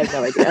spoiler? I have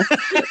no idea.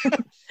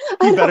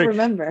 I don't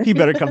remember. He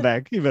better come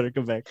back.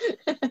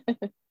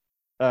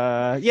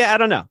 Yeah, I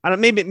don't know.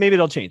 Maybe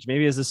it'll change.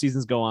 Maybe as the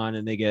seasons go on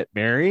and they get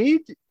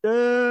married.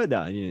 No.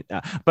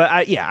 But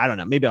I don't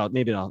know. Maybe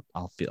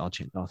I'll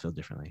feel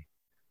differently.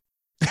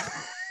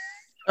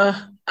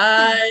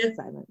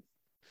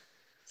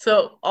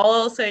 So all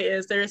I'll say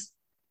is there's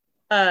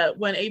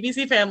when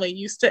ABC Family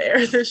used to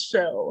air this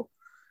show,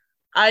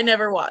 I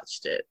never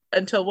watched it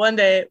until one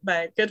day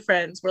my good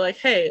friends were like,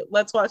 hey,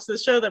 let's watch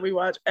this show that we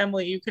watch.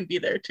 Emily, you can be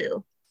there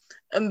too.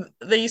 And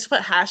they used to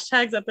put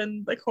hashtags up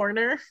in the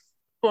corner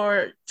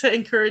to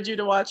encourage you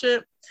to watch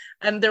it.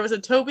 And there was a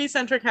Toby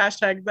centric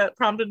hashtag that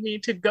prompted me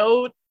to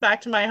go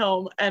back to my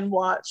home and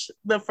watch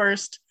the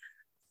first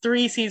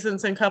 3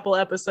 seasons and couple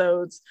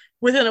episodes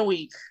within a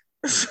week.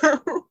 So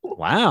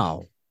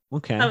wow.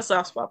 Okay. I have a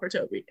soft spot for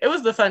Toby. It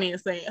was the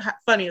funniest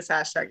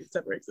hashtag that's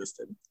ever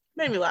existed.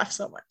 Made me laugh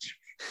so much.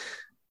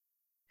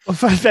 Well,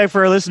 fun fact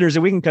for our listeners,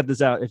 and we can cut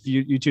this out if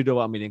you two don't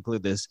want me to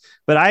include this,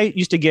 but I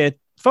used to get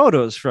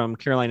photos from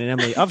Caroline and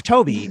Emily of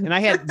Toby, and I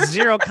had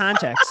zero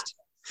context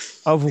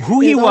of who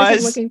he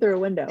was. Looking through a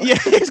window. Yeah,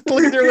 he's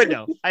looking through a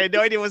window. I had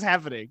no idea what was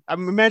happening.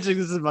 I'm imagining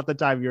this is about the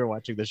time you were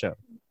watching the show.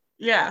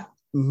 Yeah.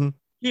 Mm-hmm.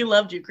 He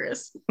loved you,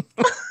 Chris.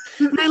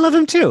 I love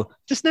him too.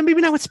 Just maybe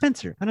not with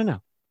Spencer. I don't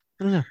know.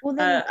 Well,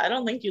 then, I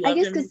don't think you loved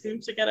him. He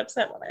seems to get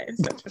upset when I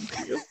sent him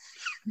to you.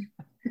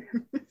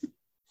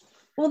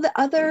 Well,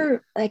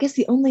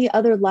 the only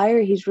other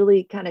liar he's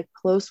really kind of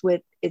close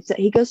with is that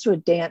he goes to a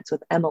dance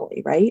with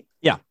Emily, right?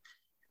 Yeah.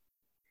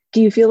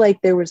 Do you feel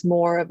like there was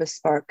more of a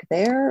spark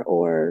there,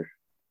 or?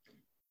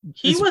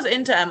 He was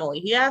into Emily.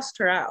 He asked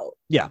her out.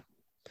 Yeah.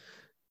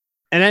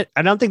 and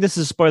I don't think this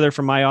is a spoiler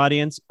for my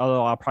audience,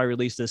 although I'll probably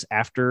release this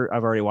after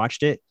I've already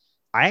watched it.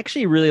 I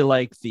actually really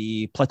like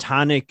the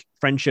platonic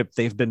friendship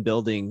they've been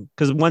building,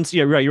 because once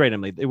you're right,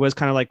 Emily, it was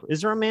kind of like,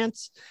 is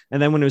romance?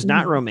 And then when it was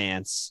not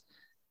romance,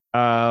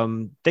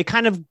 they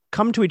kind of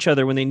come to each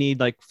other when they need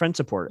like friend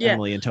support,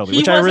 Emily and Toby,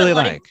 which I really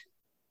like.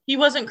 He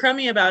wasn't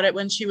crummy about it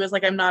when she was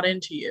like, I'm not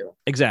into you.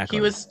 Exactly.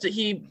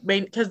 He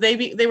made, because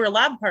they were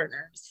lab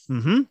partners.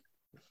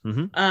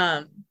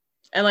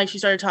 And like she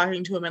started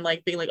talking to him and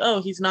like being like,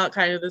 oh, he's not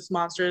kind of this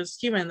monstrous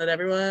human that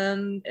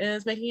everyone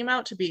is making him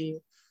out to be.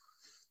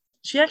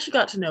 She actually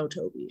got to know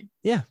Toby.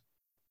 Yeah.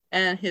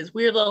 And his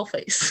weird little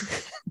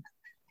face.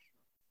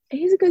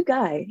 He's a good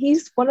guy.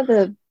 He's one of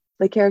the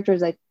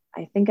characters I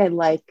think I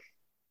like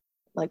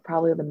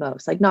probably the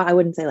most. Like, not, I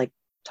wouldn't say like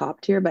top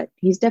tier, but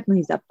he's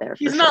up there.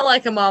 He's not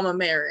like a Mama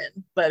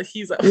Marin, but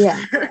he's up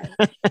there.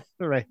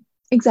 Right.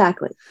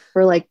 Exactly.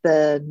 For like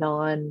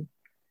the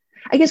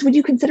I guess, would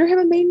you consider him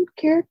a main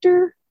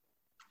character?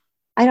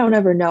 I don't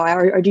ever know.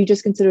 Or do you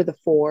just consider the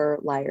four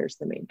liars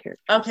the main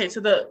character? Okay,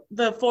 so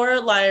the four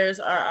liars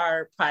are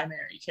our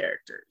primary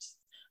characters.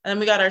 And then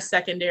we got our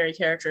secondary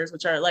characters,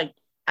 which are like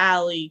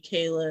Allie,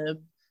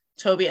 Caleb,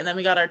 Toby, and then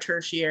we got our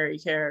tertiary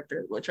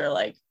characters, which are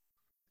like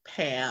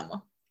Pam.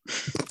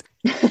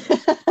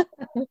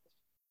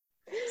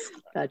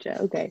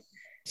 Gotcha. Okay.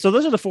 So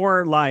those are the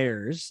four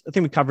liars. I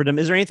think we covered them.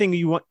 Is there anything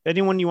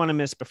anyone you want to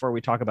miss before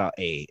we talk about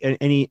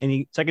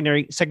any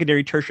secondary,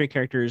 tertiary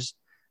characters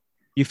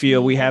you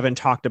feel we haven't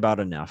talked about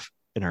enough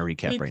in our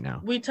recap right now?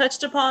 We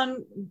touched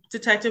upon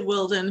Detective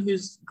Wilden,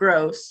 who's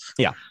gross.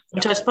 Yeah. We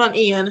touched upon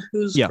Ian,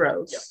 who's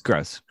gross. Yeah.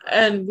 Gross.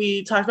 And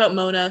we talked about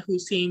Mona, who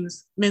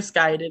seems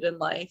misguided in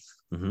life.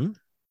 Mm-hmm.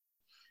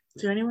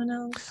 Is there anyone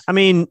else? I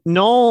mean,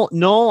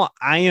 Noel,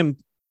 I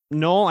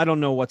don't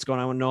know what's going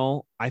on with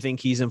Noel. I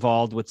think he's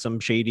involved with some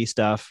shady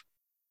stuff.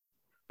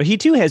 But he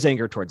too has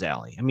anger towards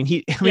Allie. I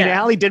mean,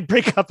 Allie did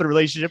break up the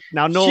relationship.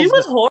 Now Noel's she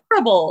was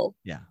horrible.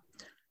 Yeah.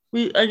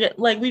 I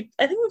think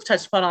we've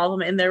touched upon all of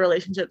them in their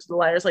relationship to the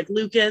liars. Like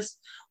Lucas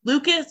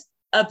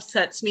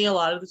upsets me a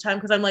lot of the time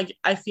because I'm like,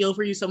 I feel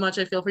for you so much.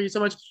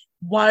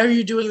 Why are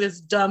you doing this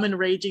dumb and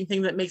raging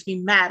thing that makes me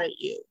mad at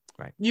you?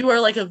 Right. You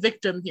are like a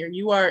victim here.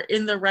 You are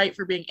in the right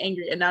for being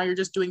angry, and now you're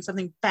just doing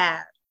something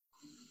bad.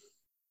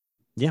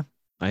 Yeah,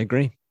 I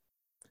agree.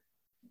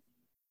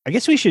 I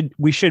guess we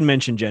should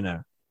mention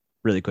Jenna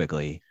really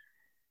quickly.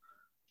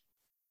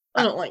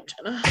 I don't like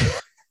Jenna.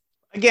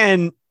 I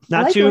Again,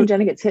 like when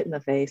Jenna gets hit in the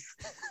face.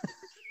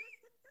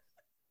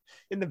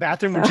 In the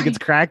bathroom when she gets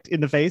cracked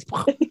in the face.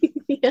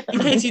 Yeah. In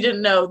case you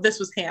didn't know, this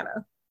was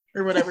Hannah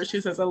or whatever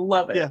she says. I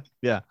love it.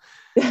 Yeah.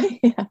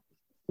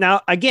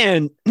 Now,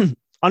 again,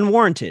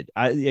 unwarranted.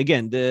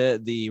 Again,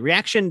 the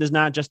reaction does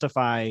not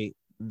justify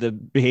the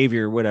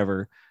behavior,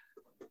 whatever.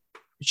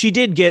 She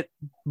did get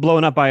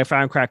blown up by a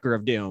firecracker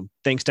of doom,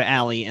 thanks to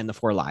Allie and the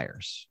four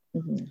liars.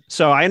 Mm-hmm.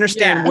 So I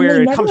understand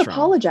where it comes from. Never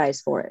apologize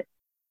for it.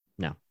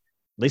 No, at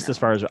least as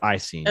far as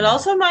I've seen. It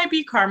also might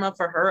be karma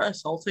for her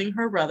assaulting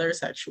her brother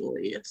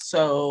sexually.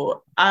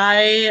 So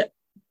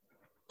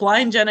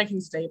blind Jenna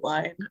can stay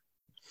blind.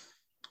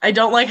 I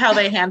don't like how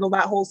they handle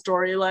that whole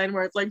storyline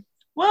where it's like,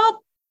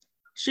 well,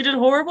 she did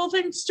horrible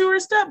things to her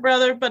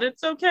stepbrother, but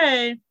it's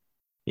okay.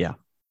 Yeah.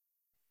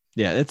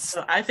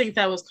 So I think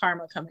that was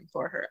karma coming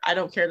for her. I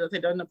don't care that they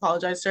didn't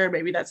apologize to her.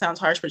 Maybe that sounds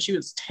harsh, but she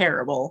was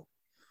terrible.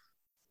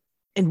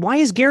 And why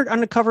is Garrett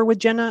undercover with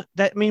Jenna?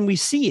 We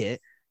see it,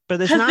 but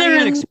there's not they're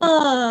even in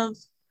love.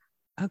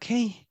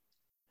 Okay.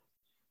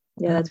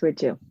 Yeah, that's weird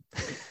too.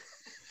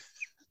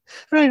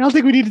 Right. I don't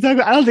think we need to talk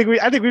about. I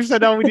think we've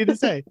said all we need to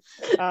say.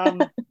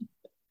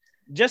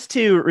 Just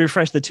to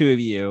refresh the two of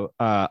you,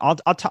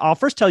 I'll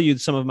first tell you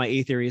some of my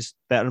A theories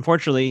that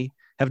unfortunately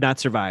have not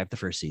survived the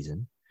first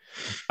season.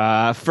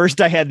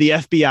 First, I had the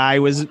FBI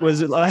was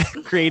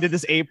created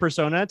this A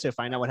persona to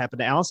find out what happened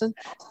to Allison.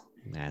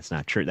 That's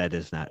not true. That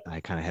is not.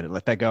 I kind of had to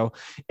let that go.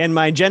 And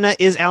my Jenna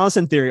is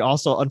Allison theory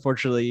also,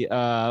 unfortunately,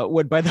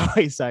 went by the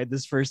wayside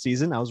this first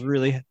season. I was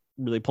really,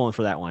 really pulling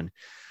for that one.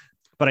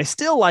 But I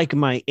still like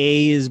my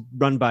A is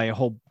run by a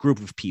whole group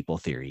of people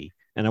theory.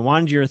 And I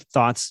wanted your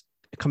thoughts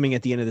coming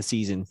at the end of the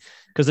season,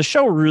 because the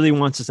show really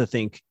wants us to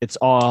think it's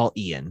all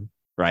Ian,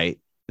 right?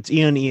 It's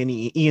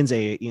Ian's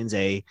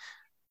A.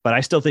 But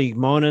I still think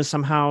Mona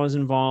somehow is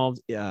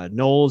involved.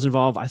 Noel's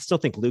involved. I still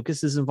think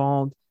Lucas is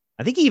involved.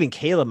 I think even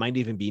Caleb might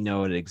even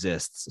know it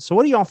exists. So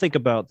what do y'all think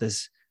about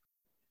this?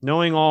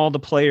 Knowing all the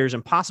players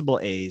and possible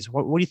A's,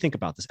 what do you think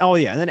about this? Oh,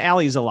 yeah. And then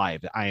Allie's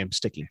alive. I am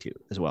sticking to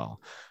as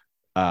well,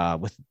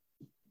 with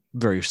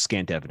very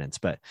scant evidence.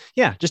 But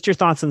yeah, just your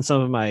thoughts on some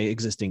of my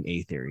existing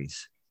A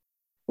theories.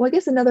 Well, I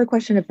guess another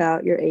question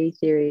about your A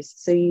theories.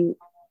 So you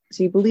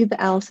believe that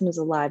Allison is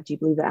alive. Do you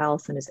believe that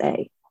Allison is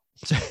A?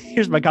 So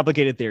here's my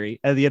complicated theory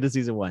at the end of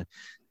season 1.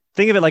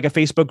 Think of it like a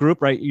Facebook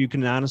group, right? You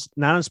can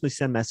anonymously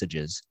send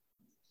messages.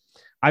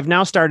 I've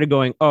now started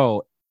going,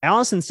 oh,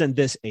 Allison sent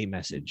this A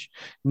message.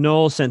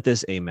 Noel sent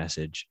this A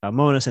message.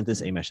 Mona sent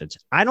this A message.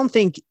 I don't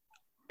think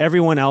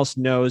everyone else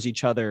knows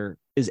each other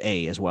is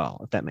A as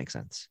well, if that makes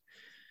sense.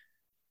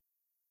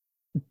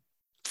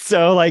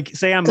 So like,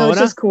 say I'm So Mona.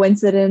 it's just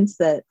coincidence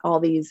that all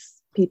these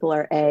people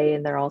are A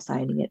and they're all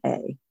signing it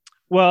A.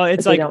 Well,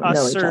 it's But they like don't a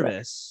know each other.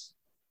 service.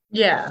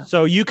 Yeah.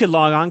 So you could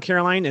log on,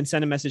 Caroline, and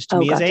send a message to Oh,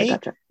 me as gotcha, A.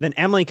 gotcha. Then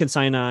Emily can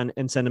sign on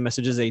and send a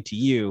message as A to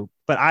you.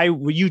 But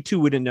you two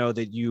wouldn't know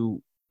that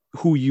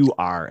who you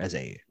are as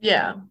A.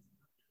 Yeah.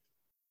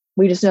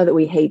 We just know that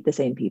we hate the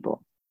same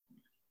people.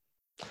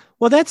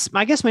 Well, that's,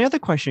 I guess, my other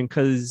question,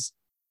 because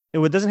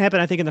it doesn't happen,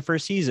 I think, in the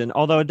first season,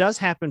 although it does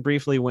happen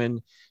briefly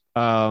when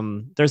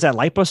there's that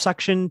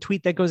liposuction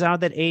tweet that goes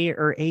out that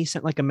A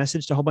sent like a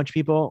message to a whole bunch of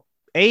people.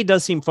 A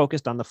does seem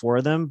focused on the four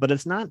of them, but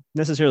it's not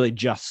necessarily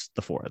just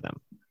the four of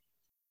them.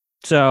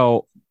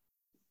 So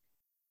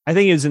I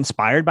think it was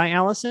inspired by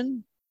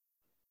Allison,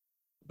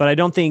 but I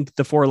don't think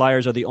the four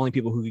liars are the only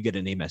people who could get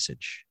an A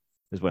message,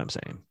 is what I'm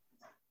saying.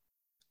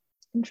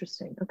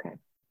 Interesting.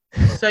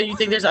 Okay. So you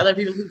think there's other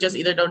people who just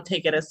either don't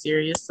take it as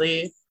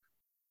seriously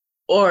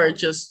or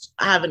just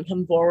haven't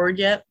come forward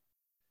yet?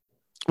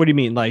 What do you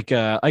mean? Like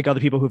other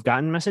people who've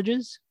gotten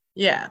messages?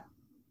 Yeah.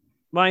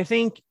 Well, I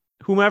think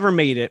whomever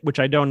made it, which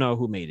I don't know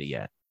who made it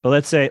yet, but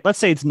let's say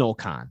it's Noel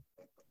Khan.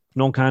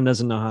 Noel Khan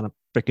doesn't know how to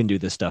freaking do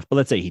this stuff, but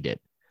let's say he did.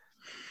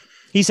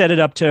 He set it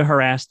up to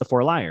harass the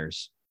four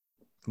liars.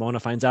 Mona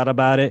finds out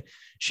about it.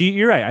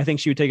 You're right. I think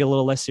she would take it a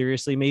little less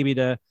seriously, maybe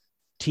to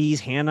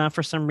tease Hannah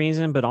for some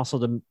reason, but also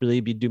to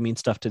really do mean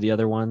stuff to the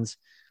other ones.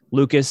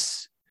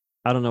 Lucas,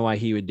 I don't know why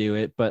he would do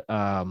it, but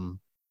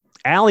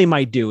Allie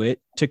might do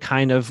it to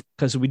kind of,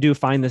 because we do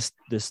find this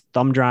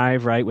thumb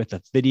drive, right, with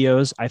the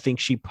videos. I think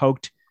she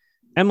poked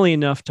Emily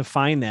enough to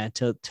find that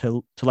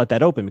to let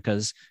that open,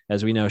 because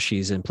as we know,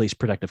 she's in police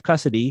protective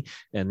custody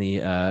and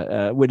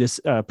the witness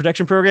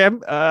protection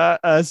program.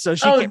 So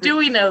she do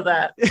we know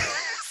that?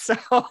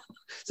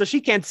 So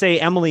she can't say,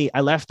 Emily,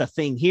 I left a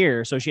thing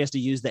here. So she has to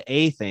use the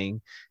A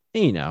thing,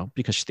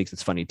 because she thinks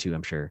it's funny too,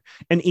 I'm sure.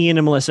 And Ian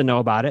and Melissa know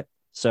about it.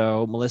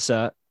 So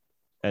Melissa,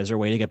 as her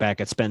way to get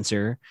back at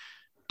Spencer,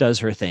 does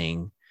her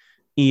thing.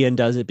 Ian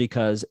does it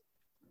because,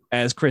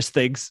 as Chris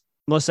thinks,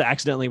 Melissa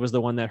accidentally was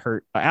the one that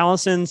hurt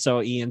Allison.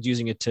 So Ian's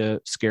using it to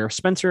scare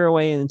Spencer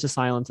away and into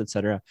silence,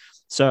 etc.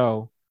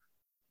 So,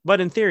 but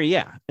in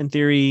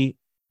theory,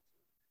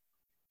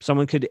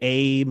 someone could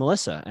A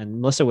Melissa,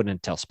 and Melissa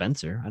wouldn't tell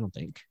Spencer, I don't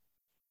think.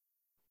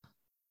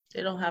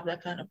 They don't have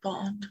that kind of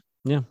bond.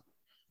 Yeah.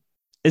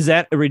 Is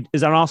that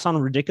all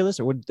sound ridiculous,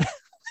 or would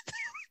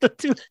the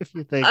two of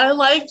you think? I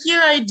like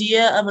your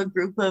idea of a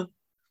group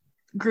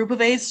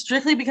of A's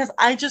strictly because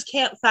I just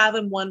can't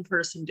fathom one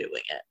person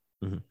doing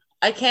it. Mm-hmm.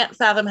 I can't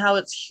fathom how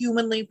it's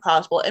humanly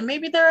possible. And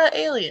maybe they're an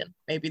alien.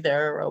 Maybe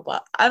they're a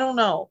robot. I don't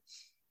know.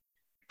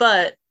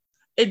 But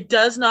it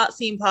does not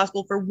seem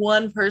possible for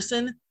one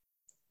person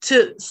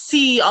to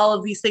see all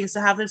of these things,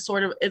 to have this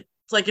sort of, it's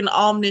like an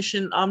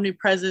omniscient,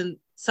 omnipresent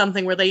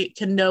something where they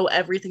can know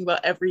everything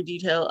about every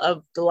detail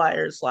of the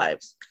liars'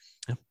 lives.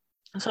 Yeah.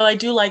 So I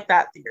do like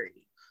that theory.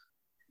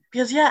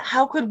 Because,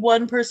 how could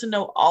one person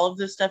know all of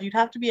this stuff? You'd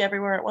have to be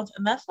everywhere at once,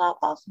 and that's not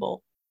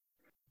possible.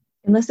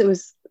 Unless it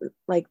was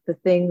like the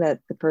thing that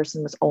the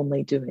person was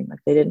only doing, like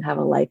they didn't have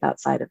a life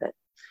outside of it.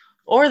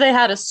 Or they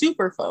had a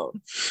super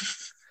phone.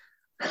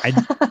 I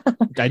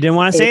didn't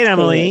want to say it,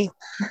 Emily,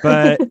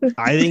 but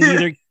I think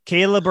either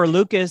Caleb or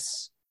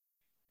Lucas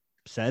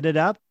set it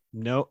up,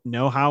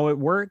 know how it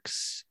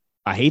works.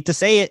 I hate to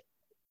say it,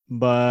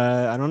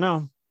 but I don't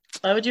know.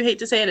 Why would you hate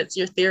to say it? It's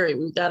your theory.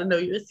 We've got to know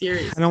your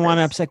theories. I don't want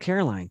to upset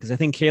Caroline, because I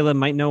think Caleb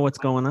might know what's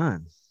going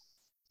on,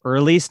 or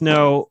at least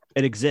know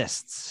it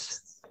exists.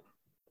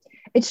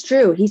 It's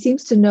true. He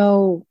seems to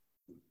know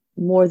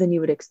more than you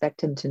would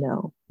expect him to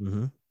know.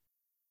 Mm-hmm.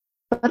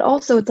 But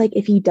also, it's like,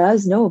 if he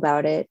does know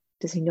about it,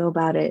 does he know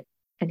about it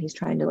and he's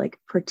trying to like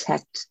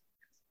protect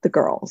the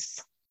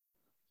girls?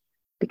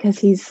 Because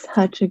he's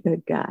such a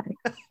good guy.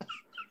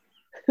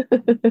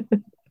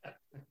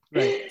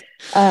 Right.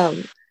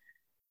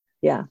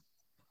 Yeah.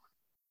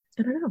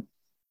 I don't know.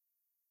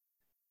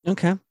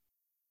 Okay.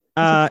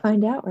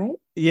 Find out, right?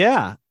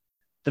 Yeah.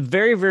 The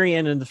very, very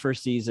end of the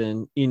first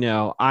season,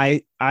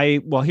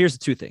 well, here's the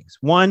two things.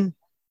 One,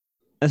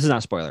 this is not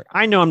a spoiler.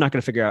 I know I'm not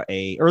going to figure out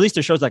A, or at least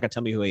the show's not going to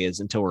tell me who A is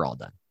until we're all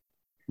done.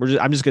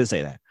 I'm just going to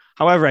say that.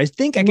 However, I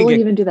think I can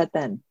even do that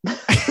then. But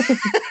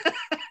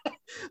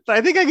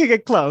I think I could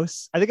get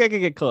close.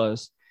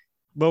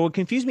 But what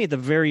confused me at the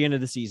very end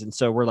of the season,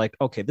 so we're like,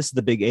 okay, this is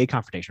the big A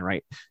confrontation,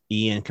 right?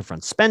 Ian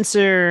confronts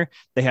Spencer.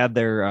 They have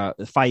their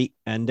fight.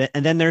 And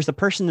then there's the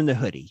person in the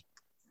hoodie.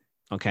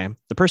 Okay.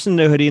 The person in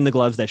the hoodie and the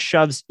gloves that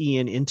shoves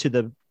Ian into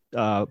the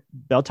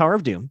Bell Tower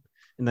of Doom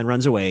and then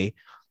runs away.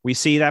 We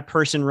see that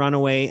person run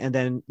away, and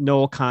then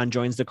Noel Khan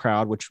joins the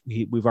crowd, which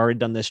we've already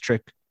done this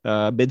trick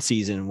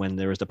mid-season when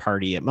there was the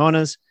party at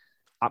Mona's.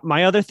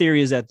 My other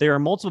theory is that there are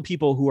multiple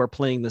people who are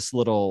playing this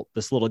little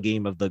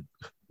game of the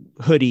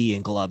hoodie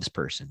and gloves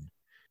person.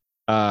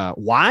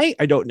 Why?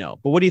 I don't know.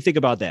 But what do you think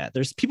about that?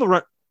 There's a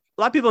lot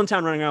of people in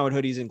town running around with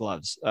hoodies and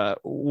gloves.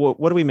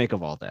 What do we make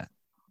of all that?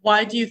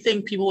 Why do you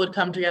think people would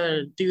come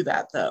together to do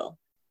that, though?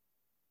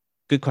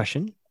 Good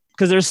question.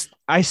 because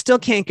I still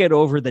can't get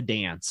over the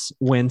dance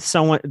when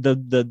someone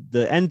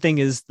the end thing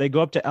is they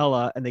go up to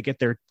Ella and they get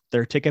their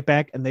ticket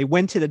back and they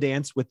went to the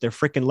dance with their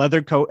freaking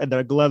leather coat and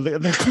their gloves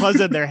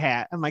and their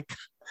hat. I'm like,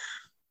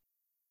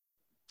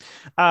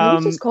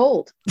 It's just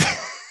cold.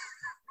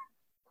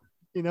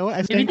 You know,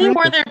 I Maybe think they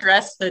wore their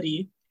dress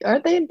hoodie.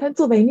 Aren't they in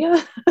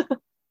Pennsylvania?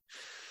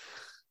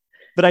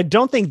 but I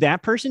don't think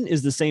that person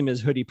is the same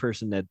as hoodie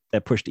person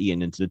that pushed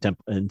Ian into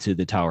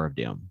the Tower of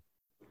Doom.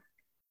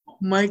 Oh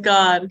my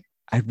God.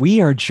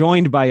 We are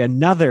joined by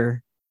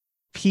another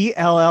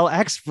PLL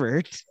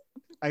expert.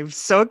 I'm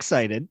so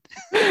excited.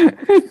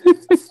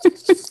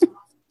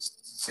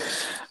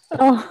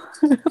 Oh,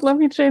 let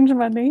me change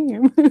my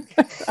name.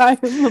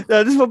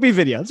 This will be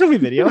video.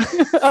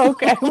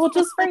 Okay, well,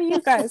 just for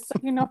you guys, so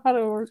you know how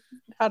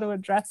to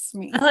address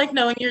me. I like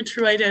knowing your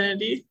true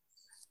identity.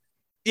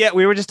 Yeah,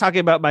 we were just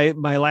talking about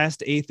my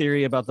last A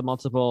theory about the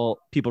multiple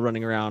people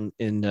running around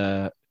in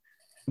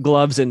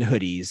gloves and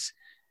hoodies.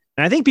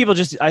 And I think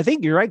I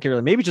think you're right,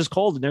 Carolyn. Maybe it's just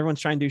cold and everyone's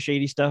trying to do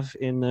shady stuff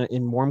in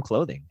warm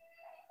clothing.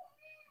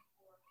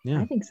 Yeah,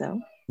 I think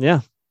so.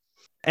 Yeah.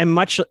 And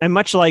much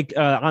like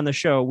on the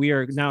show, we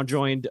are now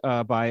joined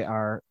by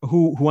our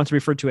who wants to be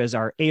referred to as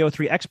our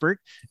AO3 expert.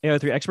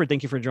 AO3 expert,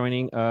 thank you for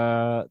joining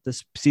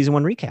this season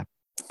 1 recap.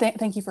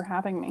 Thank you for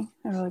having me.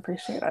 I really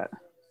appreciate it.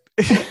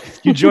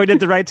 You joined at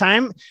the right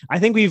time. I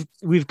think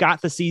we've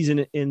got the season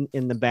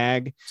in the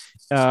bag.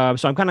 So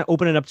I'm kind of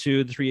opening it up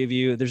to the three of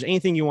you. If there's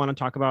anything you want to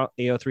talk about,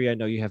 AO3, I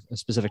know you have a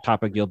specific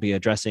topic you'll be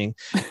addressing.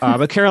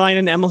 But Caroline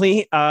and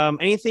Emily,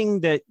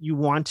 anything that you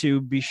want to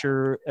be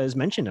sure is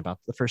mentioned about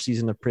the first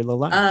season of Pretty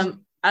Little Liars?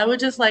 I would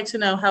just like to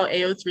know how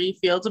AO3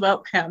 feels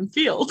about Pam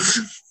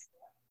Fields.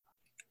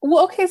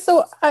 Well, okay,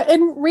 so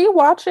in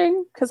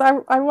rewatching, because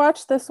I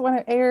watched this when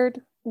it aired,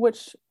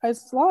 which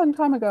is a long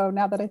time ago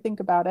now that I think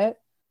about it.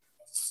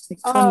 Like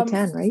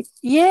 2010, right?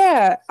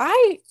 Yeah,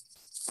 I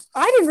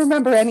didn't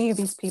remember any of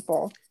these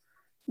people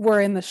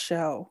were in the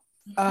show.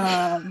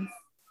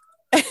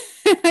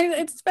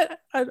 It's been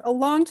a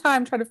long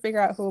time trying to figure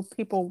out who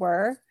people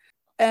were,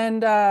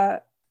 and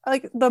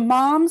like the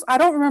moms, I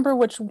don't remember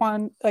which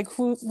one, like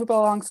who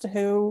belongs to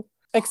who,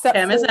 except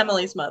Pam is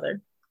Emily's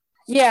mother.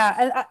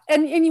 Yeah,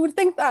 and you would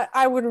think that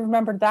I would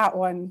remember that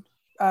one,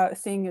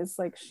 seeing as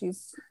like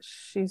she's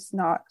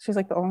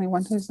like the only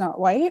one who's not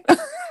white.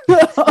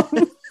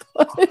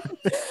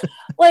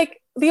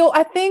 Like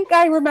I think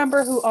I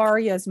remember who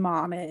Arya's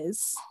mom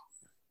is,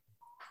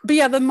 but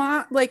yeah, the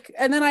mom, like,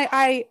 and then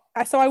I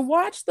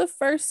watched the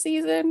first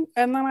season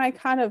and then I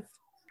kind of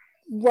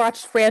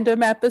watched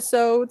random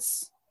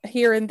episodes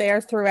here and there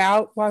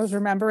throughout while I was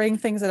remembering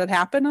things that had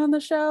happened on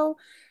the show,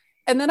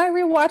 and then I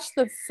rewatched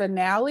the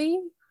finale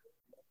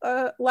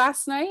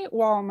last night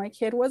while my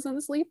kid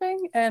wasn't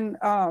sleeping, and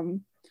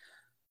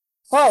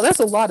wow, there's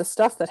a lot of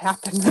stuff that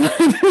happened.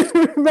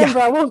 Remember,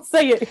 yeah. I won't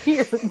say it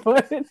here,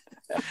 but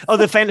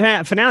the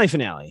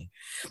finale.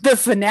 The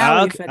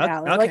finale.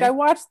 Okay. Like I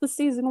watched the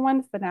season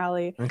 1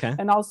 finale,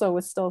 and also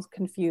was still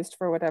confused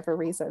for whatever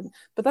reason.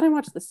 But then I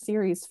watched the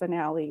series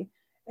finale,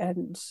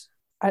 and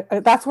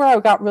that's where I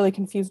got really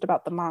confused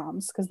about the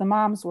moms, because the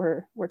moms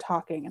were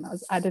talking, and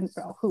I didn't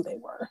know who they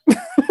were.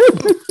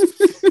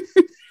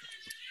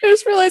 I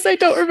just realized I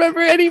don't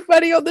remember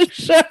anybody on the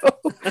show.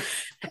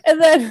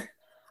 And then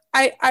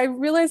I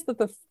realized that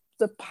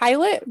the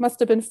pilot must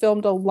have been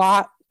filmed a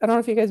lot. I don't know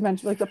if you guys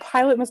mentioned, like, the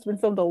pilot must have been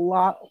filmed a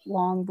lot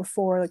long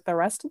before like the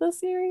rest of the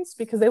series,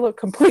 because they look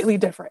completely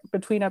different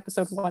between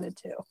episode 1 and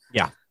 2.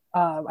 Yeah.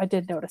 I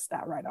did notice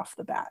that right off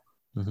the bat.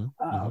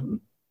 Mm-hmm.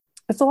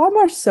 It's a lot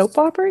more soap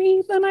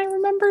opera-y than I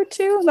remember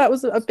too. That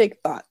was a big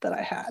thought that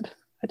I had.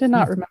 I did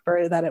not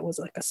remember that it was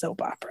like a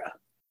soap opera.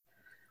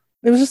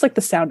 It was just like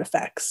the sound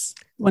effects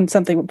when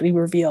something would be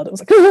revealed. It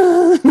was like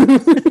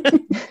a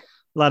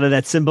lot of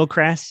that cymbal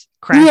crash.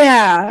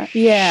 Yeah.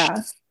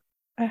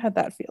 I had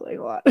that feeling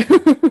a lot.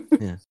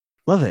 Yeah.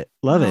 Love it.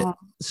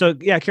 So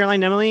yeah,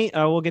 Caroline, Emily,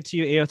 we'll get to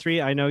you,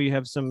 AO3. I know you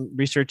have some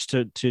research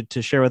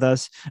to share with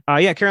us.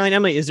 Yeah, Caroline,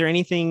 Emily, is there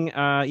anything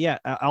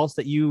else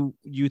that you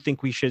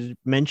think we should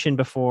mention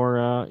before?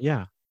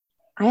 I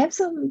have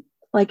some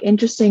like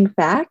interesting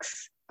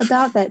facts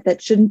about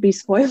that shouldn't be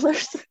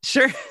spoilers.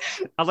 Sure.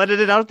 I'll let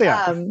it out there.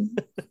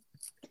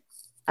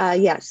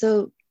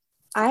 So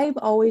I'm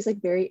always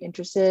like very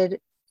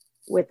interested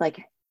with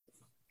like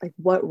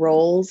what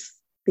roles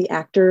the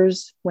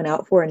actors went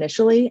out for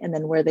initially, and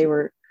then what they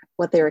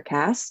were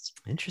cast.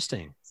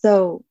 Interesting.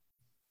 So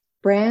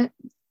Brant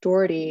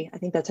Doherty, I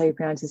think that's how you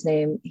pronounce his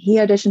name, he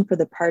auditioned for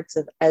the parts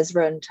of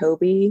Ezra and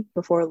Toby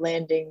before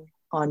landing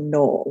on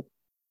Noel.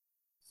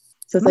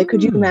 So it's like,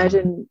 could you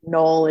imagine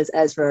Noel as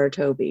Ezra or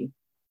Toby?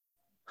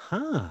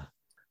 Huh.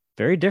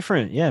 Very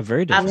different. Yeah,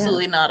 very different.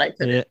 Absolutely not. I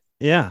couldn't.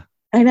 Yeah.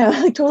 I know,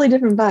 like totally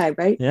different vibe,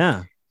 right?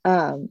 Yeah.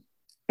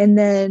 And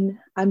then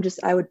I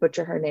would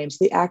butcher her name.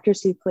 So the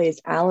actress who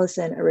plays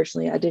Allison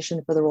originally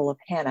auditioned for the role of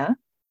Hannah,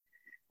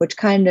 which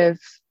I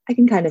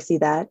can kind of see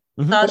that.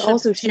 Mm-hmm. But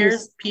also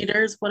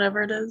Peters,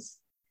 whatever it is.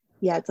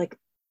 Yeah, it's like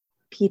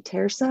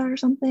Petersa or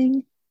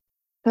something.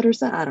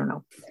 Petersa, I don't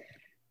know.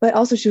 But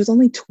also she was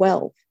only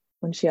 12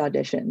 when she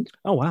auditioned.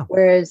 Oh, wow.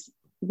 Whereas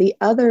the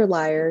other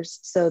liars,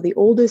 so the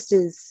oldest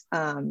is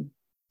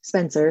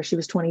Spencer. She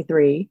was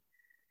 23,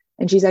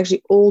 and she's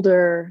actually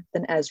older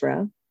than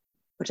Ezra,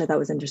 which I thought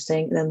was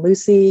interesting. And then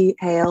Lucy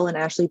Hale and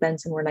Ashley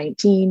Benson were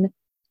 19,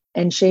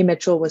 and Shay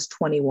Mitchell was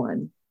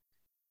 21.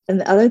 And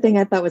the other thing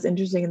I thought was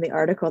interesting in the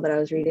article that I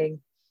was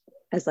reading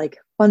as like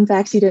fun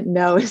facts you didn't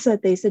know is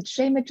that they said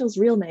Shay Mitchell's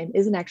real name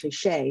isn't actually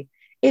Shay,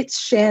 it's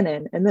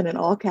Shannon, and then in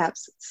all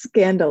caps,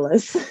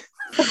 scandalous.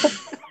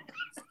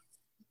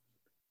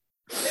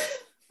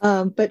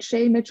 But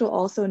Shay Mitchell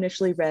also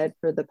initially read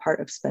for the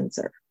part of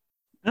Spencer.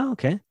 Oh,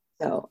 okay.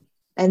 So,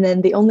 and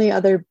then the only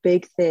other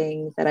big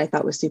thing that I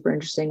thought was super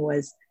interesting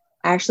was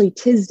Ashley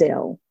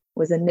Tisdale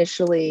was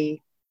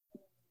initially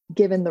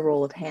given the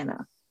role of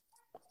Hannah,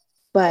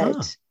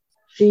 but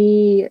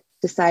she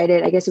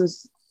decided, I guess it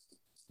was,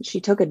 she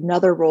took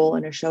another role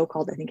in a show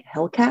called, I think,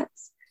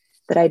 Hellcats,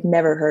 that I'd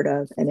never heard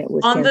of, and it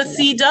was on the canceled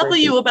after the first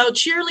CW about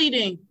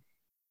cheerleading.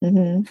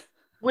 season.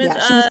 With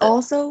Yeah, she was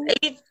also,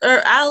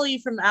 Allie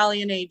from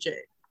Allie and AJ.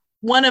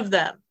 One of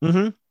them.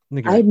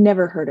 Mm-hmm. I'd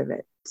never heard of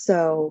it,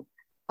 so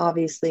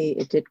obviously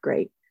it did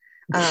great.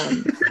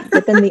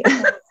 But then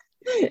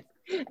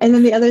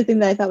the other thing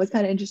that I thought was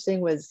kind of interesting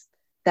was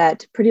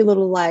that Pretty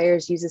Little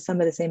Liars uses some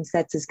of the same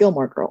sets as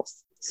Gilmore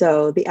Girls.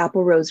 So the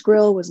Apple Rose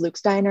Grill was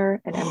Luke's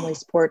Diner, and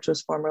Emily's Porch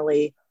was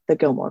formerly the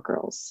Gilmore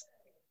Girls.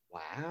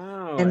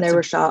 Wow. And they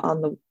were shot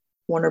on the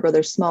Warner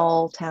Brothers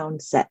small town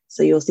set.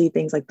 So you'll see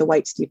things like the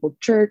white steepled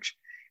church,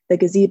 the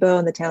gazebo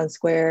in the town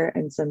square,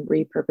 and some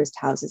repurposed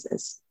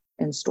houses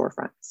and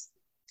storefronts.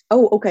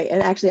 Oh, okay.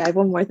 And actually, I have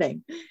one more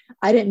thing.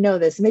 I didn't know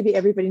this. Maybe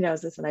everybody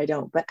knows this and I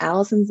don't. But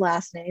Allison's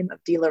last name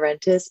of De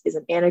Laurentiis is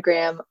an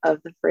anagram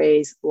of the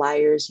phrase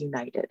Liars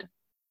United.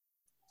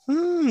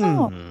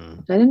 Oh.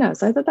 I didn't know.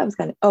 So I thought that was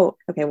kind of... Oh,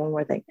 okay. One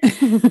more thing.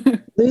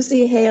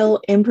 Lucy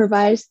Hale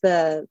improvised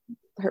her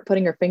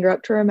putting her finger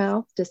up to her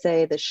mouth to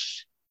say the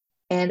shh.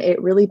 And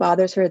it really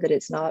bothers her that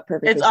it's not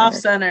perfectly It's off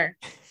center.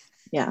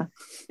 Yeah.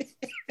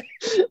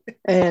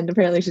 And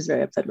apparently she's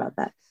very upset about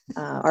that.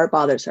 Or it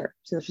bothers her.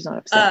 So she's not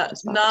upset.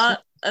 Just bothers Not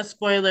her. a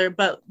spoiler,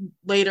 but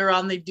later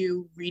on they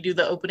do redo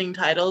the opening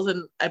titles,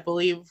 and I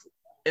believe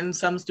in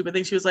some stupid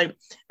thing she was like,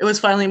 it was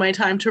finally my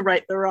time to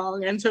right the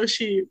wrong, and so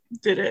she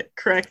did it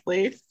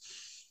correctly.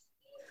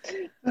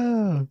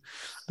 Oh,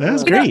 that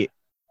was You know, great.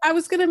 I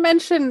was going to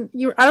mention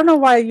you. I don't know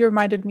why you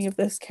reminded me of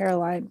this,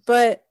 Caroline,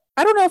 but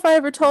I don't know if I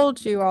ever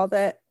told you all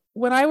that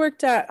when I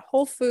worked at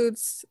Whole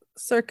Foods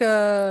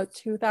circa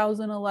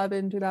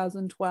 2011,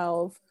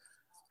 2012,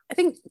 I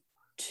think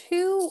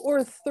 2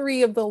 or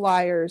 3 of the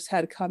liars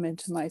had come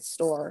into my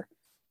store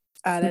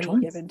at Which any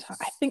ones? given time.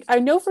 I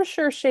know for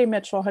sure Shay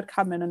Mitchell had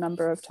come in a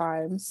number of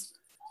times.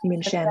 You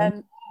mean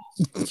Shannon?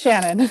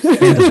 Shannon.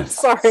 Scandalous.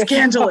 Sorry.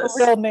 Scandalous.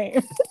 Real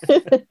name.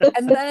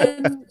 And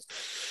then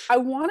I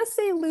want to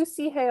say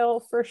Lucy Hale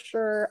for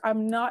sure.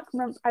 I'm not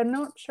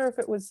sure if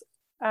it was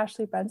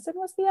Ashley Benson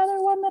was the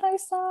other one that I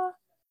saw.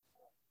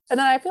 And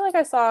then I feel like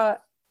I saw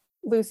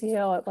Lucy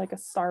Hale at like a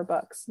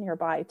Starbucks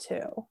nearby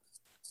too.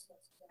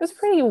 It was a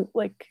pretty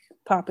like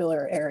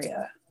popular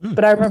area.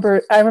 But I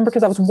remember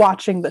because I was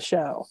watching the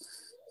show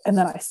and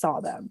then I saw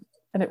them,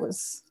 and it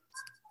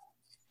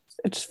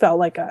just felt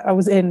like I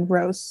was in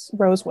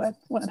Rosewood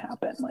when it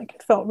happened. Like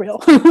it felt real.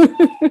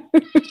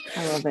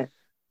 I love it.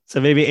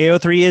 So maybe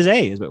AO3 is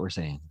A, is what we're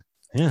saying.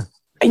 Yeah.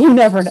 You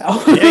never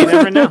know. Yeah, you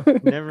never know.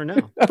 Never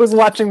know. I was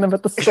watching them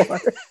at the store.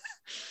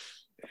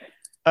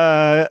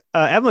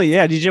 Emily,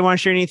 yeah, did you want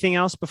to share anything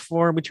else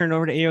before we turn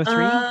over to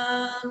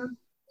AO3?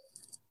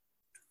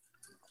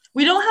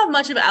 We don't have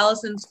much of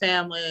Allison's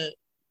family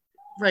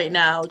right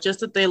now, just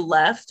that they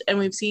left, and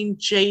we've seen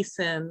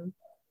Jason.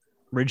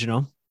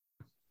 Original.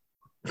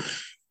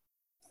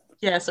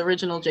 Yes,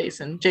 original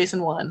Jason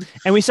 1.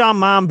 And we saw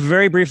Mom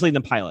very briefly in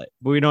the pilot,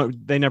 but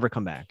they never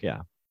come back.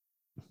 Yeah.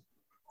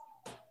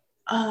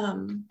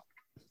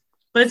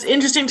 But it's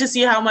interesting to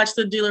see how much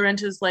the De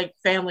Laurentiis like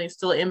family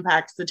still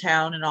impacts the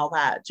town and all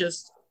that.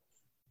 Just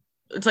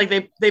it's like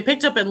they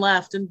picked up and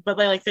left, but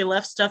they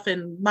left stuff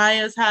in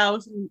Maya's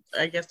house, and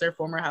I guess their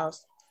former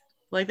house.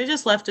 Like they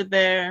just left it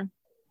there.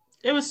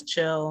 It was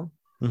chill.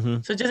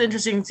 Mm-hmm. So just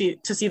interesting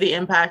to see the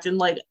impact and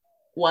like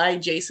why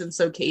Jason's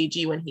so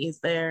cagey when he's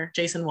there.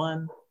 Jason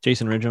 1.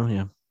 Jason Original,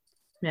 yeah.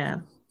 Yeah.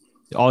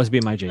 You'll always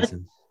be my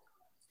Jason.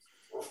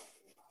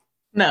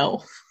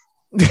 No.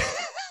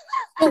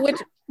 Well,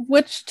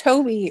 which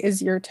Toby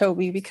is your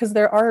Toby? Because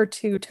there are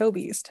 2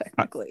 Tobys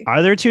technically.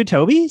 Are there 2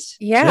 Tobys?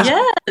 Yeah.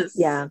 Yes.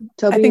 Yeah.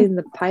 Toby in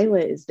the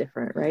pilot is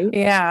different, right?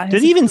 Yeah.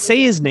 Did he even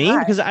say his name?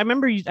 Right. Because I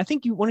remember, I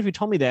think one of you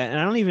told me that, and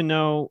I don't even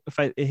know if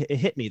it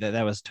hit me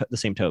that was the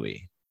same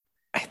Toby.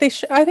 I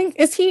think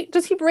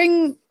does he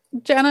bring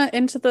Jenna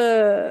into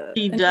the?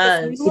 He into the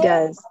does. season? He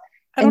does.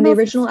 I don't And know the if-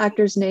 original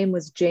actor's name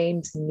was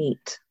James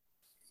Neat.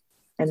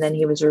 And then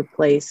he was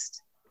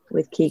replaced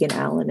with Keegan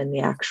Allen in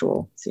the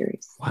actual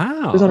series.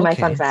 Wow. It was one of my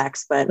okay. fun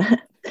facts, but I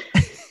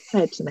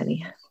had too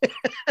many.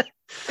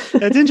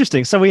 That's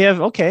interesting. So we have,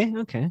 okay.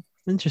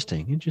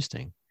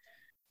 Interesting.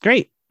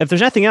 Great. if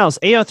there's nothing else,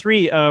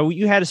 AO3,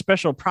 you had a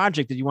special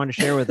project that you want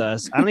to share with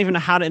us. I don't even know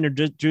how to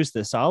introduce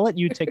this, so I'll let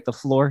you take the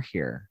floor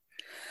here.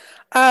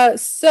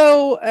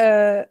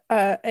 AO3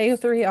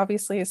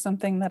 obviously is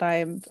something that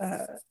I'm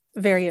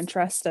very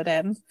interested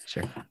in.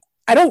 Sure.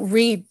 I don't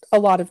read a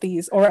lot of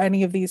these or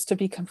any of these, to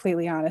be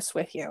completely honest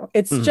with you.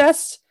 It's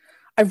just,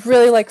 I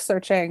really like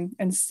searching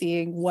and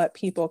seeing what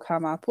people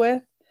come up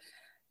with,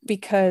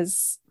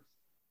 because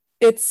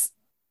it's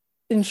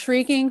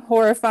intriguing,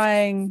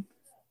 horrifying,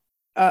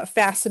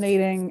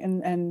 fascinating,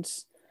 and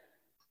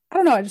I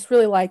don't know, I just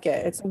really like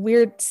it. It's a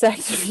weird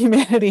sect of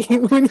humanity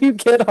when you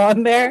get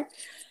on there.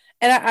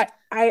 And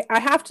I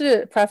have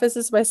to preface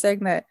this by saying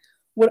that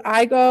when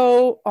I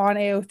go on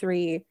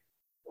AO3,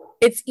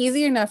 it's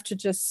easy enough to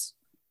just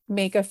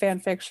make a fan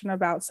fiction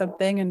about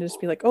something and just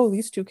be like, oh,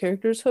 these two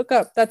characters hook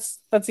up. That's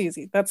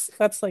easy. That's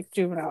like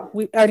juvenile.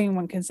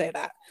 Anyone can say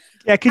that.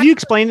 Yeah, could you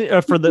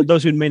explain for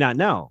those who may not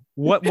know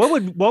what is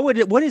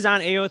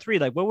on AO3?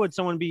 Like, what would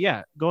someone be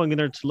going in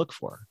there to look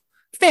for?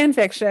 Fan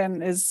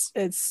fiction is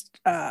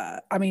I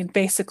mean,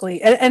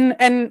 basically,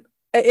 and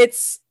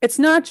it's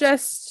not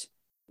just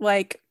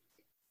like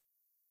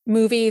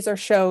movies or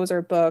shows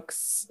or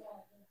books.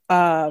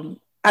 I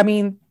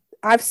mean,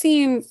 I've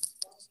seen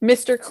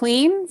Mr.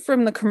 Clean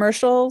from the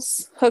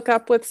commercials hook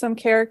up with some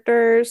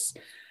characters.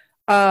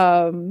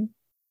 I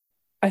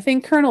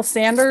think Colonel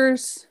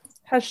Sanders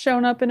has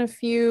shown up in a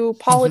few.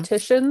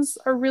 Politicians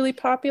are really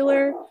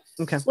popular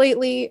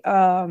lately.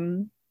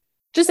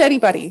 Just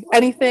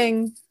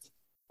anything,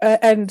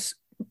 and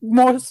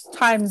most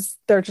times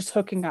they're just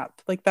hooking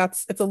up. Like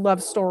it's a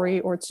love story,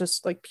 or it's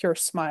just like pure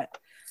smut.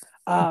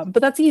 But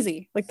that's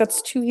easy. Like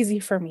that's too easy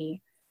for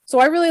me. So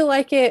I really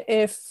like it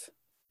if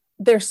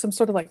there's some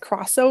sort of like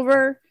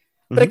crossover,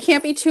 but it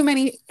can't be too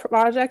many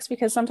projects,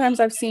 because sometimes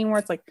I've seen where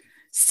it's like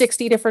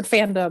 60 different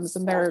fandoms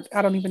and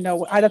I don't even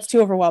know that's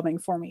too overwhelming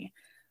for me.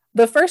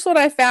 The first one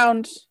I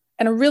found,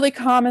 and a really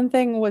common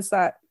thing, was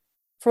that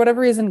for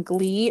whatever reason,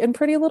 Glee and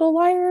Pretty Little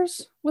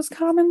Liars was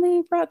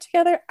commonly brought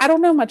together. I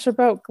don't know much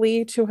about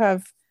Glee to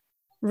have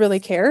really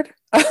cared.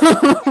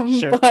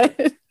 Sure.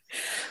 But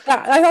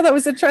I thought that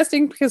was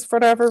interesting because for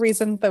whatever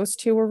reason, those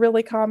two were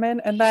really common.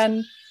 And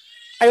then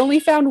I only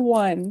found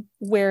one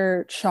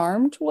where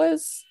Charmed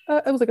was,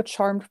 it was like a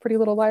Charmed Pretty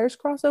Little Liars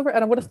crossover.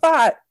 And I would have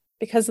thought,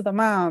 because of the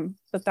mom,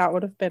 that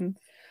would have been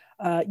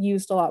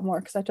used a lot more,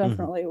 because I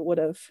definitely would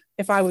have,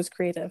 if I was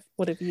creative,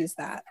 would have used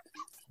that.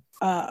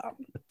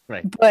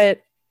 Right.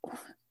 But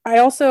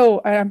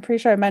I'm pretty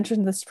sure I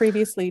mentioned this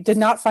previously, did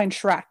not find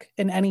Shrek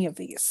in any of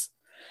these.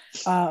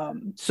 So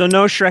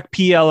no Shrek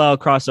PLL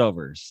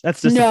crossovers.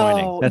 That's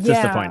disappointing. No,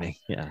 disappointing.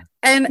 Yeah.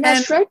 And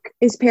Shrek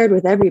is paired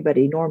with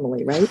everybody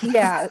normally, right?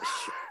 Yeah.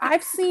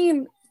 I've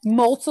seen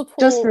multiple,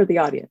 just for the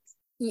audience.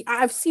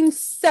 I've seen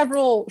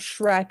several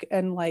Shrek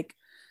and like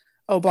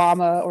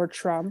Obama or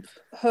Trump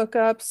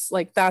hookups.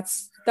 Like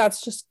that's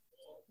just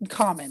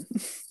common.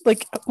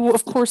 Like,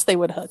 of course they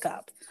would hook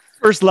up.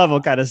 First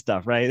level kind of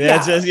stuff, right?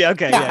 Yeah.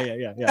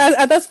 Yeah.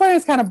 At this point,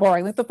 it's kind of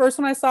boring. Like the first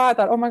one I saw, I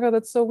thought, oh my God,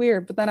 that's so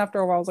weird. But then after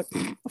a while, I was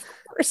like, of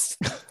course.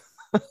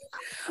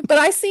 But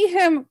I see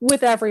him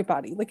with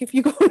everybody. Like if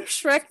you go to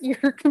Shrek,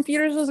 your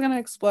computer's just going to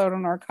explode on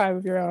an archive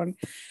of your own.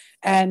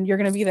 And you're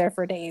going to be there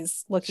for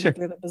days looking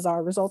through the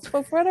bizarre results.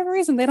 But for whatever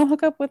reason, they don't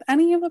hook up with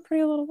any of the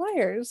Pretty Little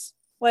Liars.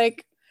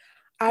 Like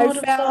I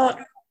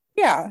found,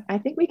 I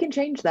think we can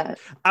change that.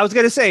 I was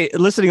going to say,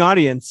 listening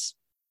audience,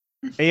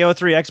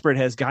 AO3 expert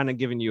has kind of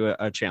given you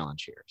a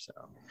challenge here.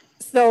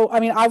 So, I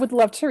mean, I would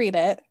love to read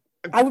it.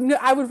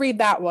 I would read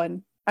that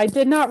one. I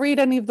did not read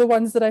any of the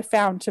ones that I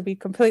found, to be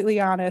completely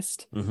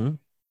honest.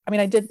 I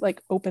mean, I did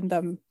like open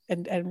them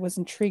and was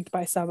intrigued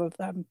by some of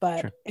them,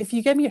 but if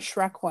you give me a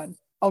Shrek one,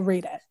 I'll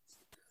read it.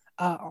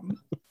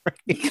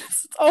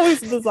 It's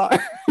always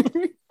bizarre.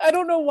 I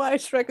don't know why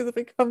Shrek has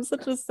become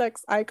such a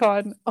sex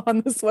icon on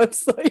this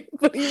website,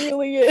 but he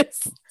really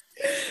is.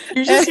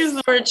 You just use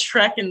the word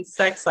Shrek and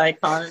sex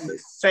icon in the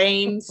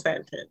same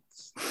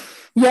sentence.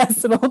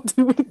 Yes, and I'll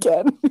do it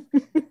again.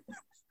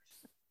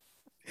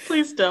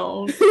 Please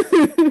don't.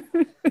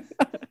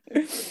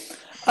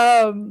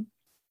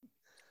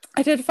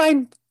 I did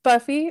find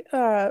Buffy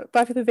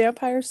the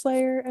Vampire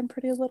Slayer and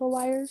Pretty Little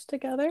Liars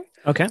together.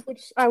 Okay.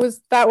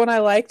 That one I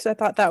liked. I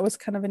thought that was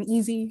kind of an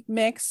easy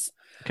mix.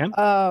 Okay.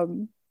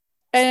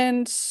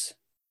 And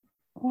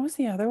what was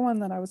the other one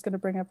that I was going to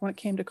bring up when it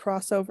came to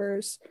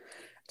crossovers?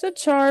 To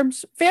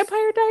Charmed.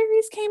 Vampire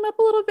Diaries came up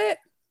a little bit,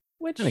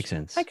 which that makes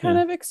sense. I kind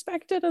of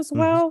expected as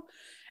well.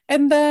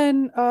 And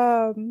then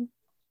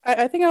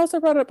I think I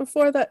also brought it up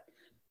before that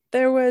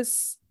there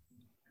was,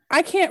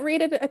 I can't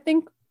read it. I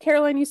think,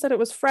 Caroline, you said it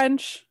was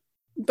French,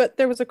 but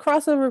there was a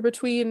crossover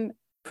between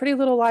Pretty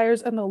Little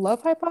Liars and The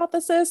Love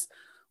Hypothesis,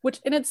 which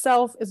in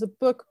itself is a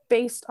book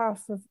based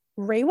off of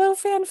Reylo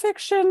fan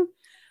fiction.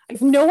 I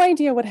have no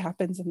idea what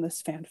happens in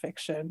this fan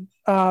fiction,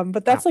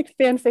 but that's like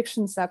fan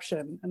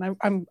fictionception,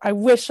 and I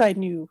wish I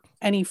knew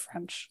any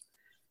French,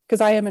 because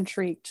I am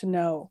intrigued to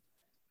know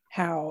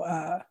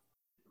how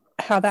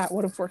that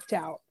would have worked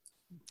out.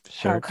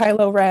 how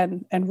Kylo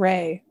Ren and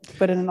Rey,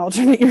 but in an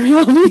alternate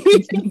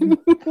reality,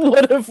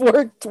 would have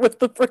worked with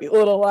the Pretty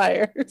Little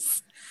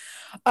Liars.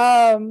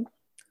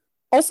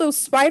 Also,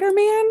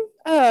 Spider-Man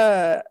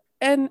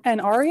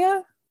and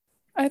Arya.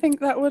 I think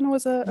that one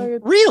was a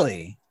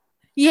Really?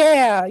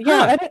 yeah.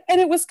 Huh.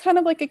 And it was kind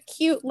of like a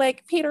cute,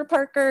 like Peter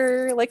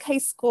Parker, like high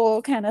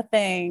school kind of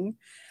thing.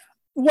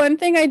 One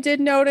thing I did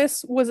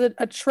notice was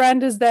a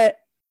trend is that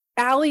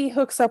Allie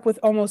hooks up with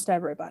almost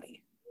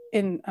everybody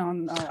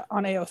on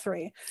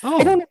AO3. Oh.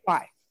 I don't know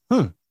why.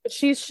 Hmm. But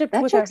she's shipped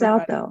That with checks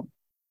everybody. out though.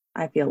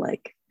 I feel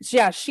like.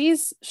 Yeah,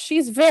 she's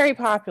very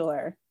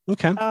popular.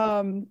 Okay.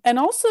 And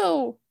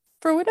also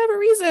for whatever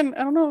reason,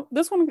 I don't know,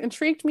 this one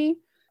intrigued me.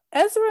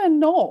 Ezra and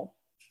Noel.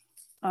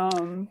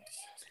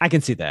 I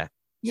can see that.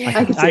 Yeah,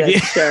 I can see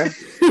that, sure.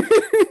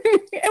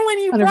 And when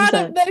you brought 100%.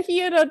 up that he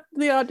had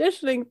the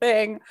auditioning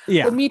thing,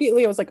 Yeah.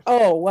 immediately I was like,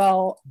 oh,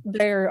 well,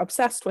 they're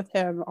obsessed with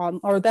him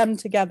or them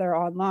together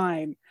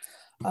online.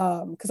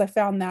 Because I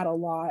found that a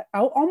lot.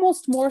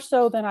 Almost more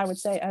so than I would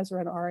say Ezra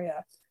and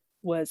Arya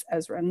was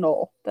Ezra and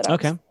Noel.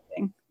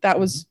 That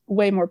was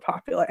way more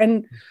popular.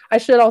 And I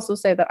should also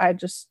say that I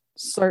just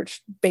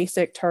searched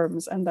basic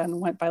terms and then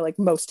went by like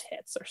most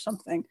hits or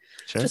something,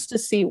 just to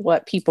see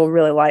what people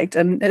really liked.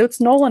 And it's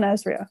Noel and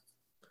Ezra.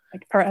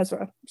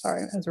 Ezra.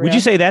 Would you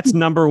say that's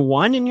number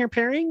one in your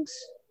pairings?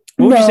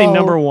 What would you say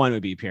number one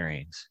would be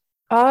pairings?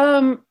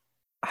 I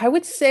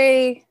would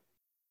say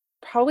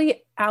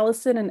probably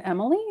Allison and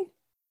Emily.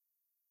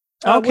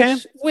 Okay.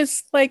 Which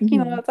was like,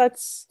 you know, but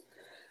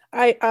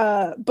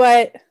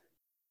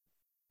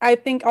I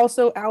think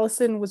also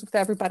Allison was with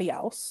everybody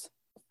else.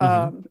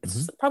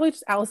 It's probably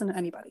just Allison and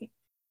anybody.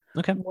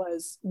 Okay.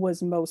 Was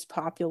most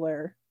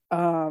popular.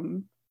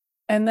 And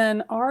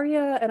then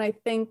Arya, and I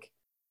think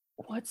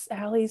what's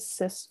Allie's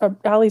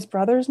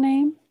brother's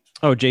name?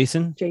 Oh,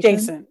 Jason.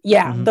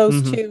 Yeah,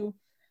 those two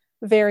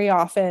very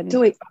often.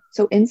 So wait,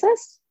 so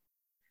incest?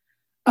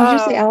 Did you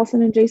say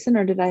Allison and Jason,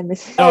 or did I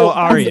miss it? Oh,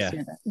 Arya,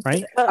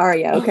 right?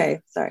 Arya,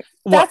 okay, sorry.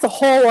 That's a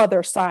whole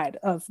other side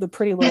of the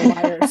Pretty Little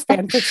Liars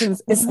fan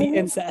fictions is the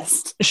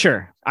incest.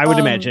 Sure, I would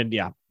imagine,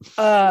 yeah.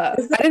 I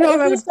don't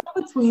know if I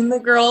would between the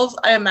girls.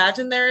 I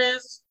imagine there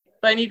is,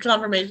 but I need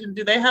confirmation.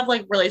 Do they have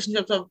like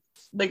relationships of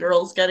the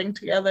girls getting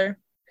together?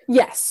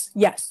 Yes.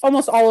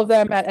 Almost all of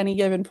them at any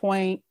given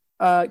point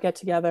get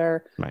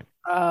together. Right.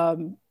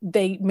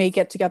 They may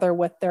get together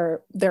with the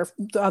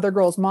other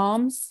girls'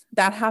 moms.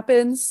 That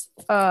happens.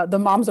 The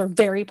moms are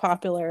very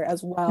popular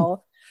as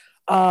well.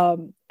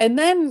 And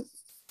then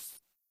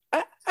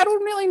I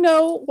don't really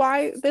know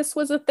why this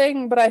was a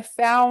thing, but I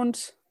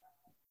found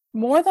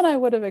more than I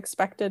would have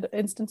expected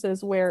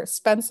instances where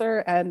Spencer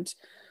and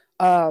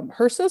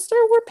her sister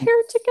were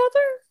paired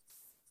together.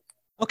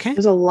 Okay.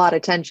 There's a lot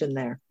of tension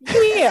there.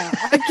 Yeah.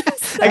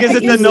 I guess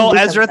it's the Noel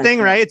Ezra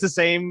thing, right? It's the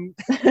same.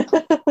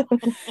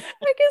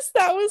 I guess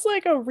that was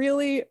like a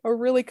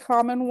really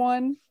common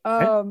one.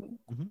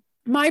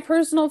 My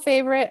personal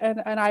favorite,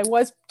 and I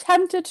was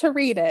tempted to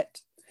read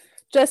it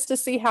just to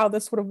see how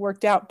this would have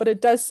worked out, but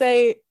it does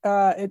say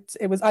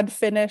it was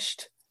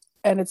unfinished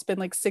and it's been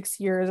like 6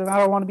 years, and I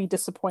don't want to be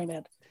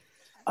disappointed.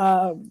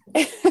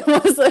 It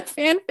was a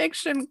fan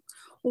fiction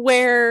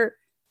where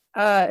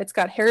it's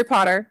got Harry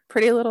Potter,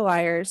 Pretty Little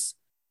Liars,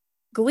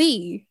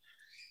 Glee,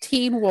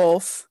 Teen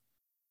Wolf,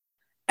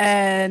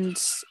 and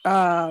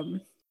I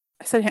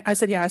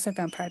said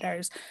Vampire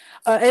Diaries.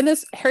 And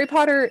this Harry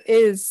Potter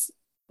is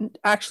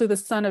actually the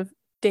son of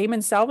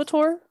Damon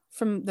Salvatore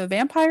from the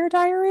Vampire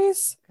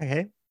Diaries.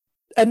 Okay.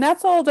 And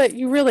that's all that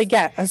you really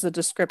get as a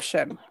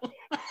description.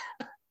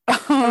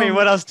 I mean,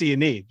 what else do you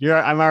need?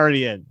 I'm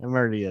already in.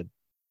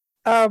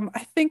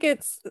 I think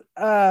it's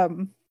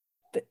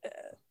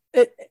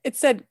it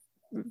said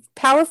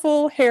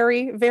powerful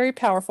Harry, very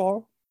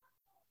powerful,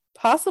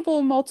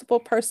 possible multiple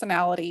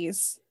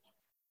personalities,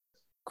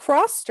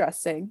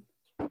 cross-dressing,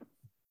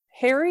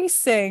 Harry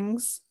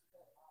sings,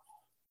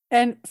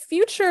 and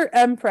future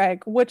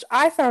MPreg, which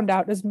I found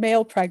out is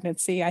male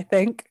pregnancy, I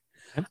think.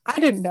 I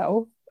didn't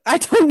know. I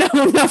don't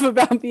know enough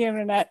about the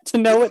internet to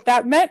know what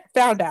that meant,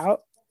 found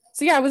out.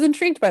 So yeah, I was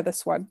intrigued by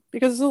this one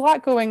because there's a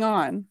lot going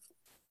on.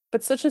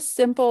 But such a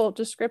simple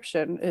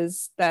description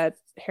is that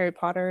Harry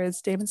Potter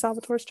is Damon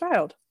Salvatore's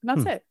child. And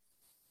that's it.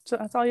 So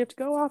that's all you have to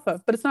go off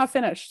of. But it's not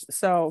finished.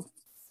 So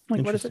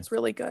like, what if it's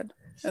really good?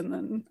 And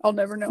then I'll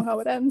never know how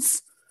it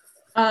ends.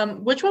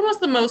 Which one was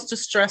the most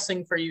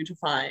distressing for you to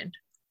find?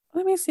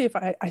 Let me see if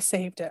I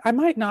saved it. I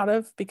might not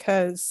have,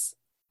 because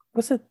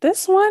was it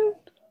this one?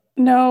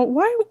 No,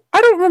 why? I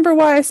don't remember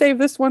why I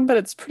saved this one, but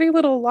it's Pretty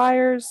Little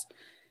Liars.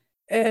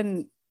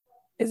 And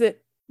is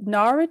it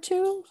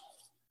Naruto?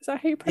 Is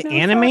that how you pronounce it?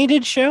 The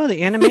animated show?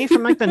 The anime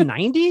from like the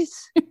 90s?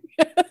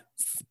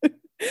 Yes. I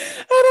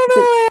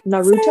don't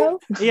know. Naruto?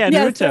 Yeah,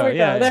 yes,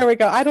 Naruto. There we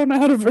go. I don't know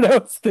how to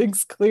pronounce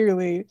things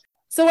clearly.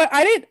 So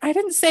I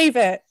didn't save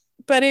it,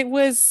 but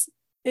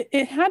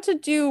it had to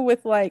do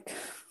with like,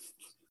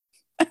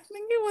 I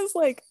think it was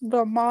like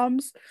the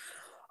moms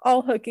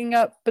all hooking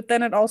up, but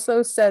then it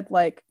also said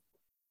like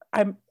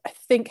I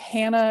think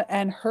Hannah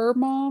and her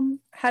mom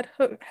had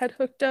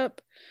hooked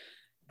up,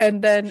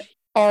 and then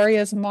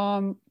Arya's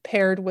mom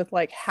paired with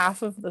like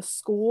half of the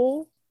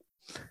school,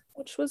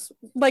 which was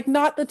like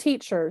not the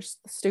teachers,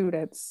 the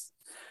students.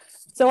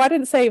 So I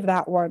didn't save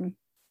that one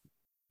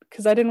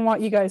because I didn't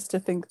want you guys to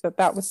think that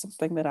that was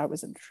something that I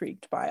was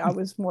intrigued by. I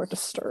was more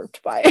disturbed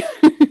by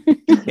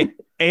it.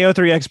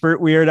 AO3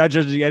 expert. We are not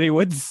judging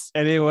anyone's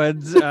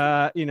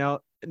not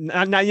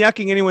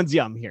yucking anyone's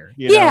yum here.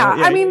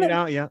 I mean,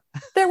 yeah.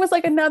 There was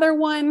like another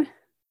one.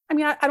 I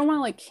mean, I don't want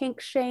to like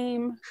kink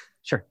shame.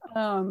 Sure.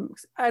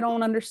 I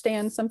don't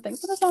understand something,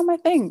 but it's not my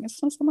thing.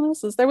 It's not someone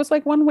else's. There was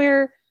like one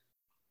where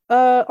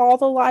all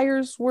the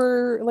liars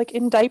were like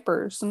in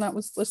diapers, and that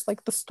was just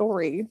like the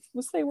story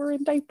was they were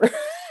in diapers.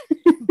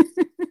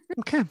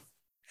 Okay.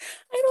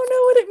 I don't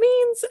know what it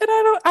means,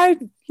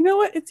 and you know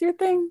what? It's your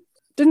thing.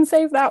 Didn't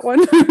save that one.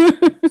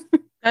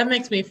 That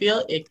makes me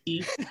feel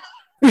icky.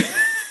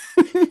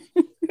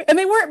 And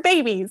they weren't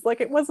babies. Like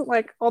it wasn't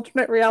like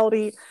alternate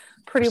reality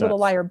Pretty Little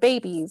Liar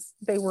babies.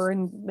 They were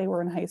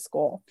in high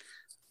school.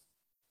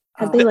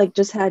 Have they like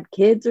just had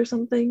kids or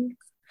something?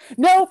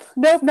 Nope,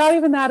 not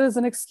even that as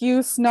an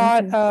excuse.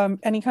 Not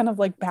any kind of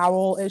like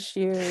bowel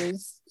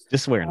issues.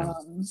 Just wearing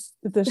them.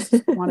 Just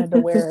wanted to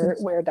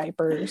wear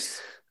diapers.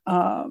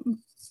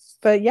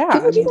 But yeah,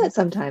 people do that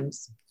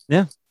sometimes.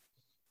 Yeah.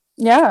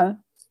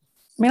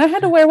 I mean, I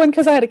had to wear one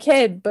because I had a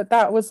kid, but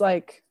that was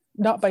like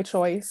not by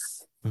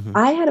choice. Mm-hmm.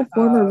 I had a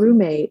former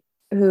roommate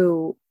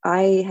who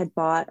I had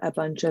bought a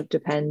bunch of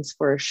Depends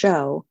for a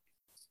show,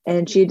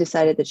 and she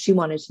decided that she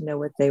wanted to know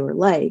what they were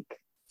like.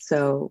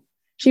 So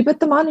she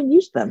put them on and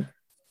used them,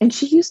 and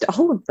she used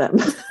all of them.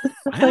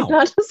 Like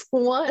not just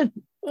one.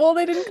 Well,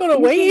 they didn't go to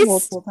waste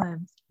multiple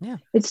times. Yeah,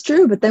 it's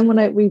true. But then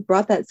when we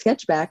brought that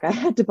sketch back, I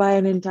had to buy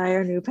an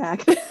entire new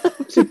pack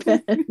of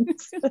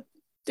Depends.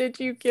 Did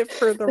you give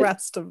her the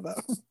rest of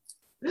them?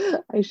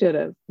 I should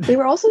have. They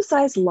were also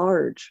size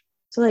large.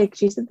 So like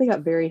she said they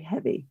got very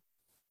heavy.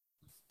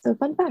 So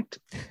fun fact.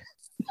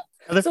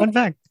 Another fun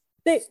fact.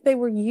 They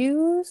were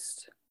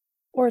used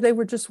or they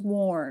were just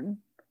worn?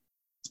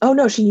 Oh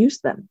no, she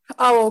used them.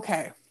 Oh,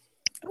 okay.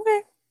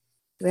 Okay.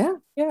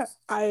 Yeah.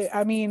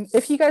 I mean,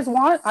 if you guys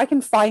want, I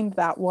can find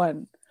that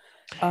one.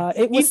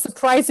 It was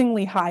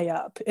surprisingly high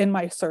up in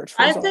my search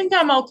results. I think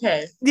I'm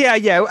okay.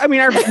 Yeah. I mean,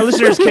 our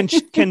listeners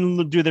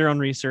can do their own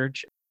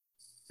research.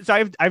 So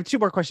I have two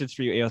more questions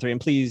for you,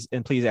 AO3,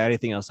 and please add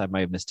anything else I might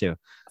have missed too.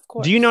 Of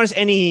course. Do you notice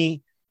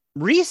any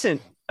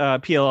recent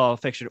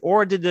PLL fiction,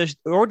 or did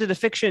the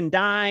fiction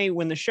die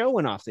when the show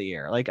went off the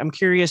air? Like, I'm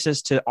curious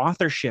as to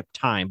authorship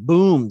time,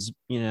 booms,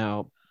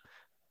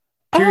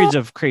 periods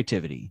of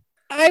creativity.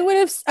 I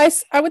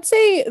would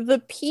say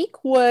the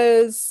peak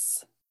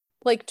was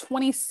like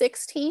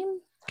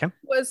 2016. Okay.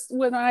 Was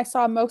when I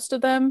saw most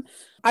of them.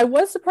 I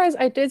was surprised.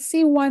 I did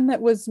see one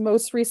that was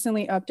most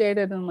recently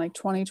updated in like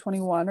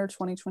 2021 or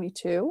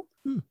 2022.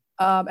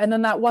 And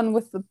then that one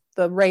with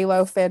the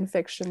Raylo fan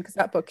fiction, because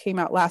that book came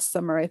out last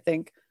summer, I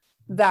think.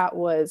 That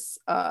was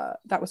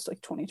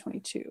like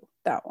 2022.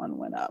 That one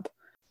went up.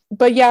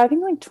 But yeah, I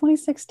think like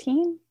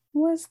 2016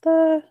 was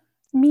the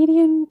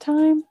median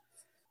time.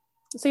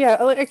 So yeah,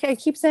 I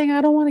keep saying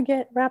I don't want to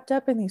get wrapped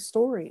up in these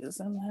stories,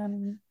 and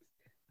then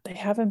they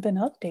haven't been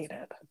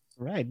updated.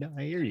 Right. No,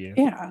 I hear you.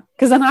 Yeah,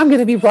 because then I'm going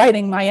to be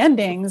writing my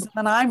endings, and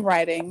then I'm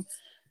writing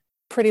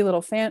Pretty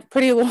Little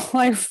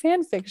Liar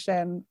fan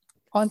fiction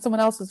on someone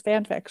else's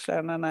fan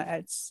fiction, and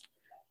it's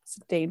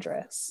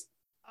dangerous.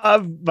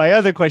 My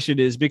other question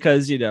is,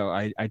 because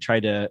I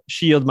try to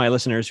shield my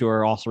listeners who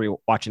are also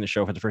watching the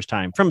show for the first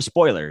time from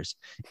spoilers.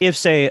 If,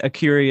 say, a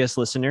curious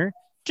listener,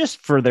 just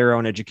for their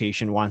own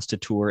education, wants to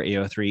tour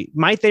AO3,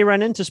 might they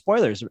run into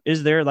spoilers?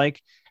 Is there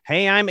like,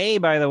 hey, I'm A,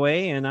 by the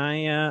way, and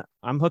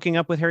I'm hooking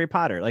up with Harry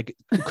Potter? Like,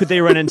 could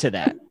they run into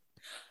that?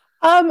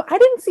 I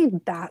didn't see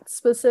that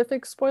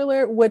specific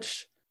spoiler,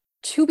 which,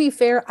 to be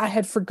fair, I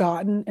had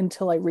forgotten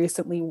until I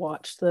recently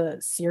watched the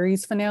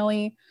series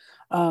finale,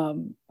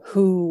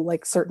 who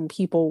like certain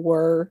people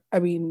were. I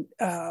mean,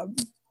 but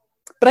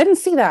I didn't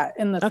see that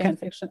in the fan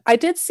fiction. I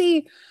did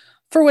see,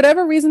 for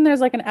whatever reason,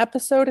 there's like an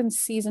episode in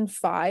season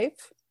 5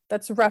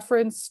 that's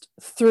referenced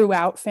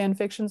throughout fan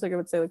fictions. Like I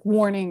would say, like,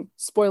 warning,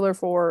 spoiler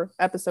for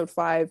episode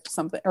 5,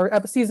 something, or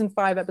season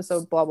 5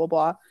 episode, blah, blah,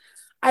 blah.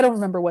 I don't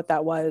remember what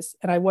that was.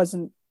 And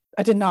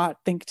I did not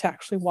think to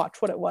actually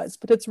watch what it was,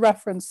 but it's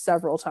referenced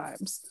several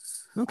times.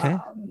 Okay.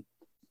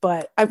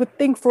 But I would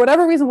think for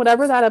whatever reason,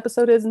 whatever that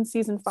episode is in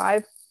season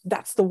 5,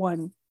 that's the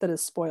one that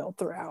is spoiled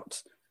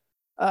throughout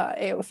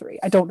AO3.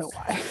 I don't know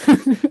why.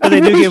 But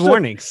they do give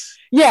warnings.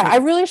 Yeah, I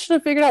really should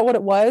have figured out what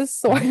it was,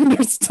 so I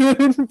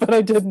understood, but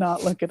I did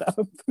not look it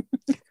up.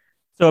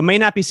 So it may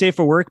not be safe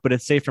for work, but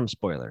it's safe from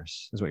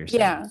spoilers, is what you're saying.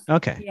 Yeah.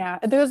 Okay. Yeah.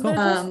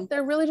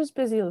 They're really just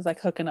busy with like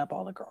hooking up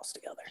all the girls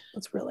together.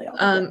 That's really all.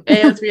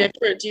 AO3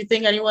 expert, do you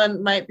think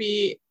anyone might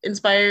be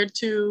inspired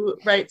to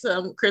write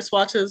some Chris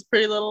Watches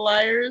Pretty Little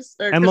Liars?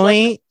 Or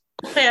Emily,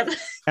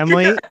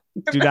 Emily,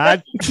 do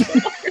not.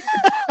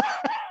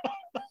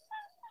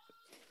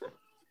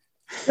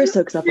 Chris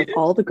hooks up with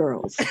all the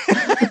girls.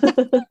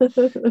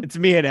 It's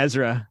me and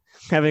Ezra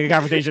having a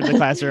conversation in the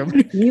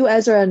classroom. You,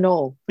 Ezra, and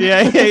Noel.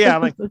 Yeah.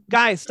 I'm like,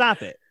 guys,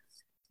 stop it.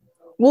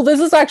 Well, this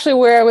is actually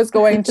where I was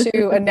going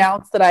to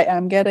announce that I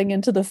am getting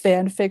into the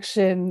fan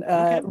fiction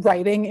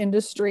writing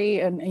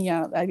industry. And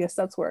yeah, I guess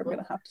that's where I'm going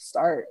to have to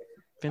start.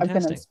 Fantastic.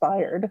 I've been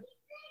inspired.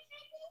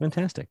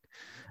 Fantastic.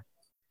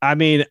 I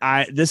mean,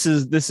 this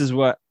is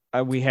what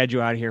we had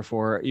you out here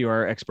for. You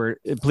are expert.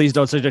 Please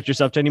don't subject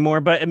yourself to any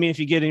more. But I mean, if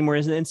you get any more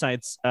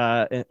insights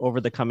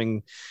over the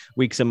coming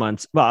weeks and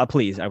months, well,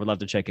 please, I would love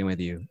to check in with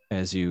you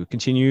as you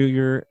continue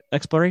your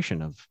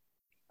exploration of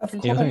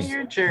Continue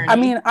your journey. I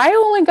mean, I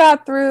only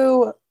got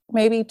through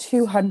maybe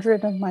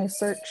 200 of my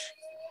search,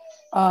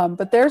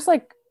 but there's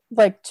like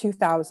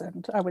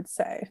 2,000, I would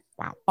say.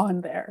 Wow. On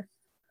there.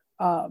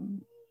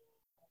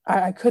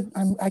 I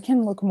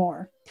can look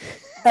more,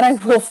 and I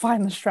will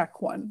find the Shrek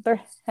one. There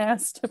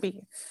has to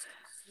be.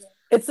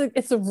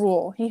 It's a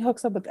rule. He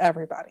hooks up with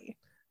everybody.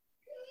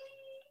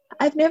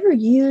 I've never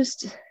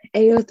used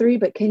AO3,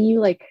 but can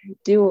you like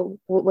do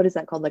what is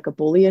that called? Like a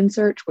Boolean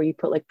search where you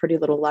put like Pretty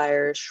Little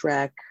Liars,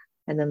 Shrek,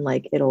 and then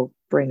like it'll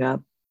bring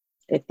up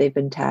if they've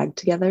been tagged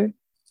together?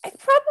 I'm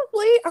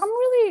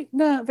really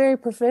not very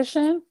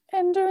proficient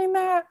in doing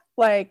that.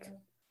 Like,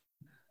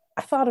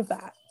 I thought of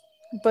that,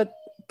 but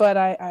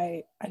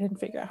I didn't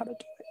figure out how to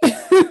do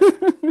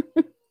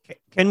it.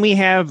 Can we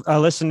have a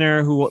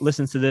listener who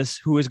listens to this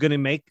who is going to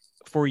make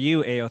for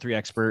you, AO3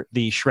 expert,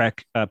 the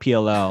Shrek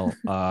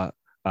PLL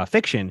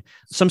fiction,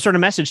 some sort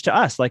of message to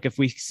us? Like if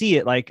we see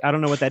it, like, I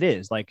don't know what that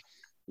is. Like,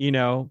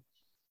 Jenna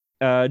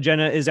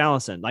is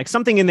Allison, like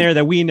something in there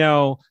that we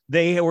know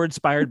they were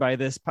inspired by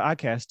this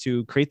podcast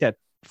to create that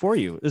for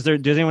you. Does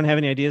anyone have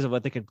any ideas of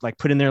what they could like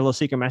put in their little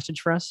secret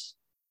message for us?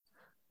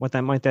 What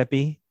might that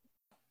be?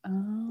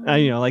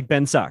 Like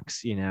Ben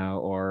sucks,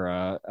 or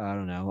I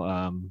don't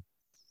know.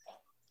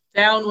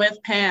 Down with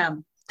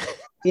Pam.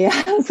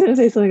 Yeah, I was gonna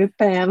say something with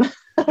Pam.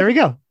 There we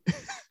go.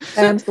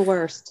 Pam's the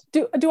worst.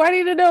 Do I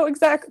need to know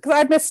exactly? Because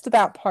I missed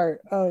that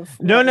part of.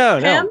 No.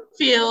 Pam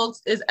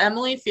Fields is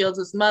Emily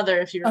Fields' mother,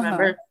 if you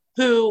remember.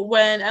 Who,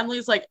 when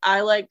Emily's like,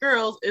 I like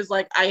girls, is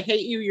like, I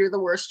hate you. You're the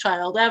worst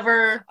child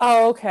ever.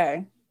 Oh,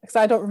 okay. Because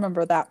I don't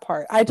remember that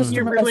part. I just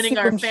You're ruining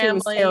our she was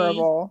family.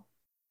 terrible.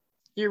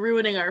 You're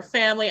ruining our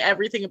family.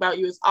 Everything about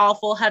you is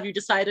awful. Have you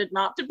decided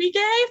not to be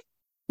gay?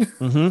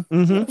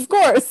 Of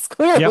course,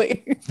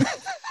 clearly. Yep.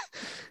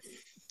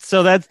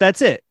 So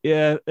that's it.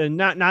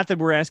 Not that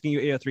we're asking you,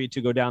 AO3,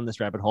 to go down this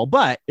rabbit hole,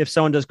 but if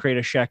someone does create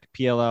a Shrek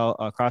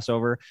PLL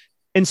crossover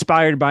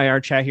inspired by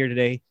our chat here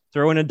today,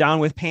 throw in a Down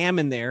with Pam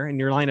in there in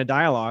your line of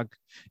dialogue,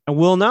 and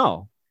we'll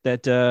know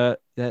that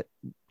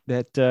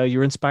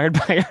you're inspired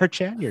by our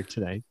chat here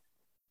today.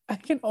 I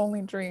can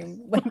only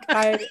dream. Like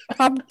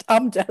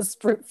I'm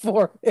desperate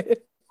for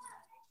it.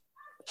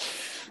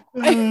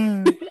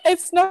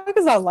 It's not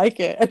because I like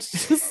it.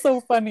 It's just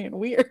so funny and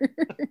weird.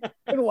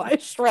 And why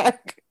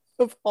Shrek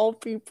of all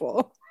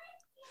people?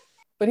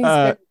 But he's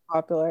very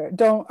popular.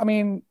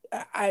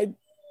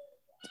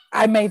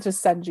 I may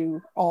just send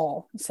you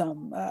all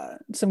some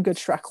good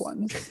Shrek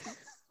ones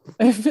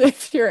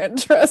if you're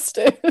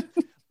interested.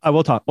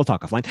 We'll talk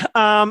offline.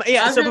 I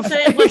was gonna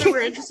say, whether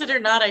we're interested or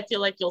not, I feel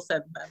like you'll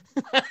send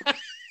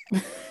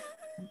them.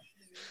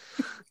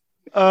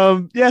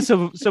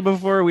 So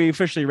before we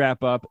officially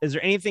wrap up, is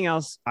there anything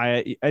else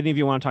any of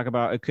you want to talk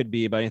about? It could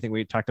be about anything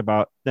we talked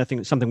about,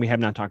 something we have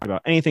not talked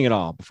about, anything at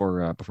all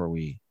before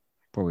we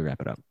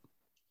wrap it up.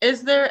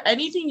 Is there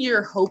anything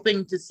you're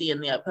hoping to see in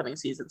the upcoming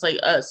seasons, like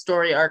a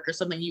story arc or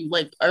something you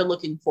like are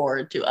looking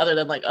forward to, other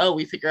than like, oh,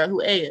 we figure out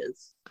who A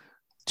is?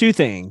 Two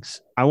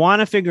things. I want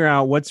to figure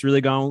out what's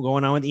really going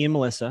on with Ian and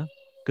Melissa,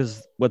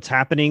 because what's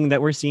happening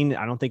that we're seeing,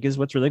 I don't think is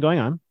what's really going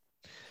on.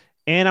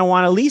 And I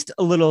want at least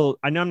a little,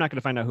 I know I'm not going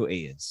to find out who A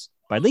is,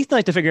 but at least I'd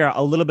like to figure out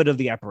a little bit of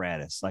the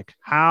apparatus. Like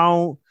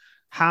how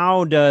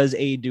does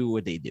A do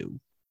what they do?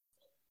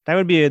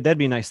 That'd be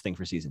a nice thing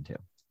for season 2.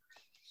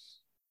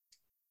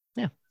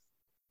 Yeah.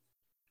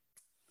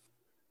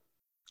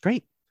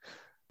 Great.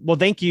 Well,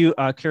 thank you,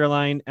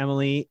 Caroline,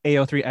 Emily,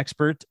 AO3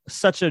 expert.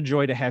 Such a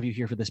joy to have you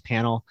here for this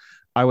panel.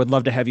 I would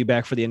love to have you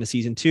back for the end of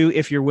season 2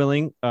 if you're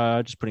willing.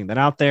 Just putting that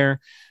out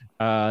there.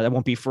 That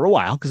won't be for a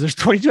while because there's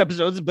 22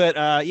 episodes,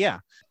 but yeah.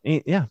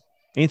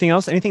 Anything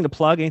else? Anything to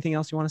plug? Anything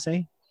else you want to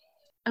say?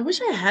 I wish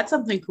I had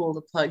something cool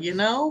to plug,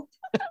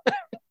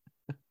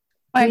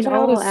 My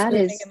child is ad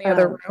sleeping is in the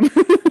other room.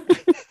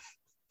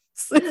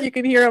 So if you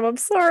can hear him, I'm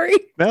sorry.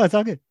 No, it's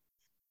all good.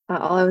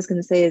 All I was going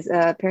to say is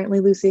apparently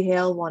Lucy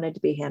Hale wanted to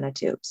be Hannah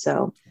too,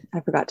 so I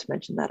forgot to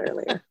mention that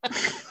earlier.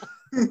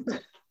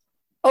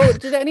 Oh,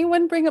 did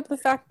anyone bring up the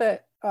fact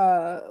that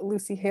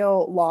Lucy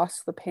Hale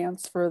lost the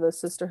pants for the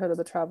Sisterhood of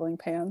the Traveling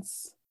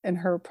Pants in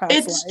her past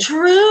life? It's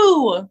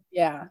true.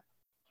 Yeah.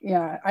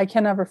 I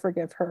can never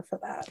forgive her for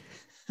that.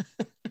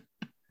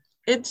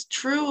 It's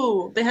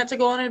true. They had to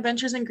go on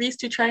adventures in Greece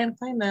to try and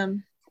find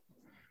them.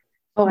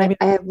 Oh, I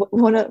have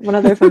one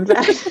other fun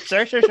fact.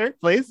 Sure,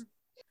 please.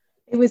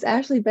 It was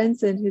Ashley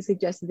Benson who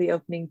suggested the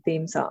opening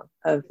theme song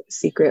of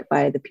Secret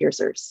by the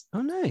Piercers.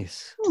 Oh,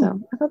 nice.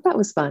 So I thought that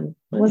was fun.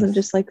 It wasn't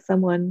just like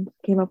someone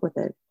came up with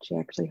it. She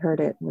actually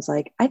heard it and was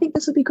like, I think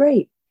this would be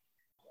great.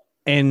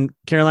 And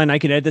Caroline, I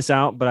could edit this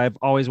out, but I've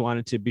always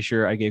wanted to be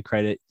sure I gave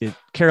credit.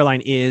 Caroline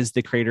is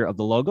the creator of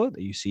the logo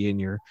that you see in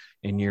your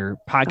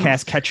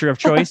podcast catcher of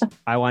choice.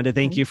 I wanted to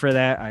thank you for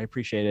that. I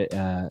appreciate it.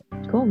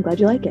 Cool. I'm glad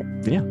you like it.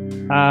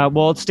 Yeah.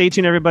 Well, stay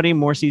tuned, everybody.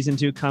 More season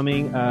 2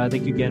 coming.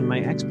 Thank you again, my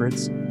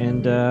experts.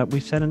 And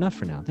we've said enough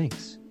for now.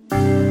 Thanks.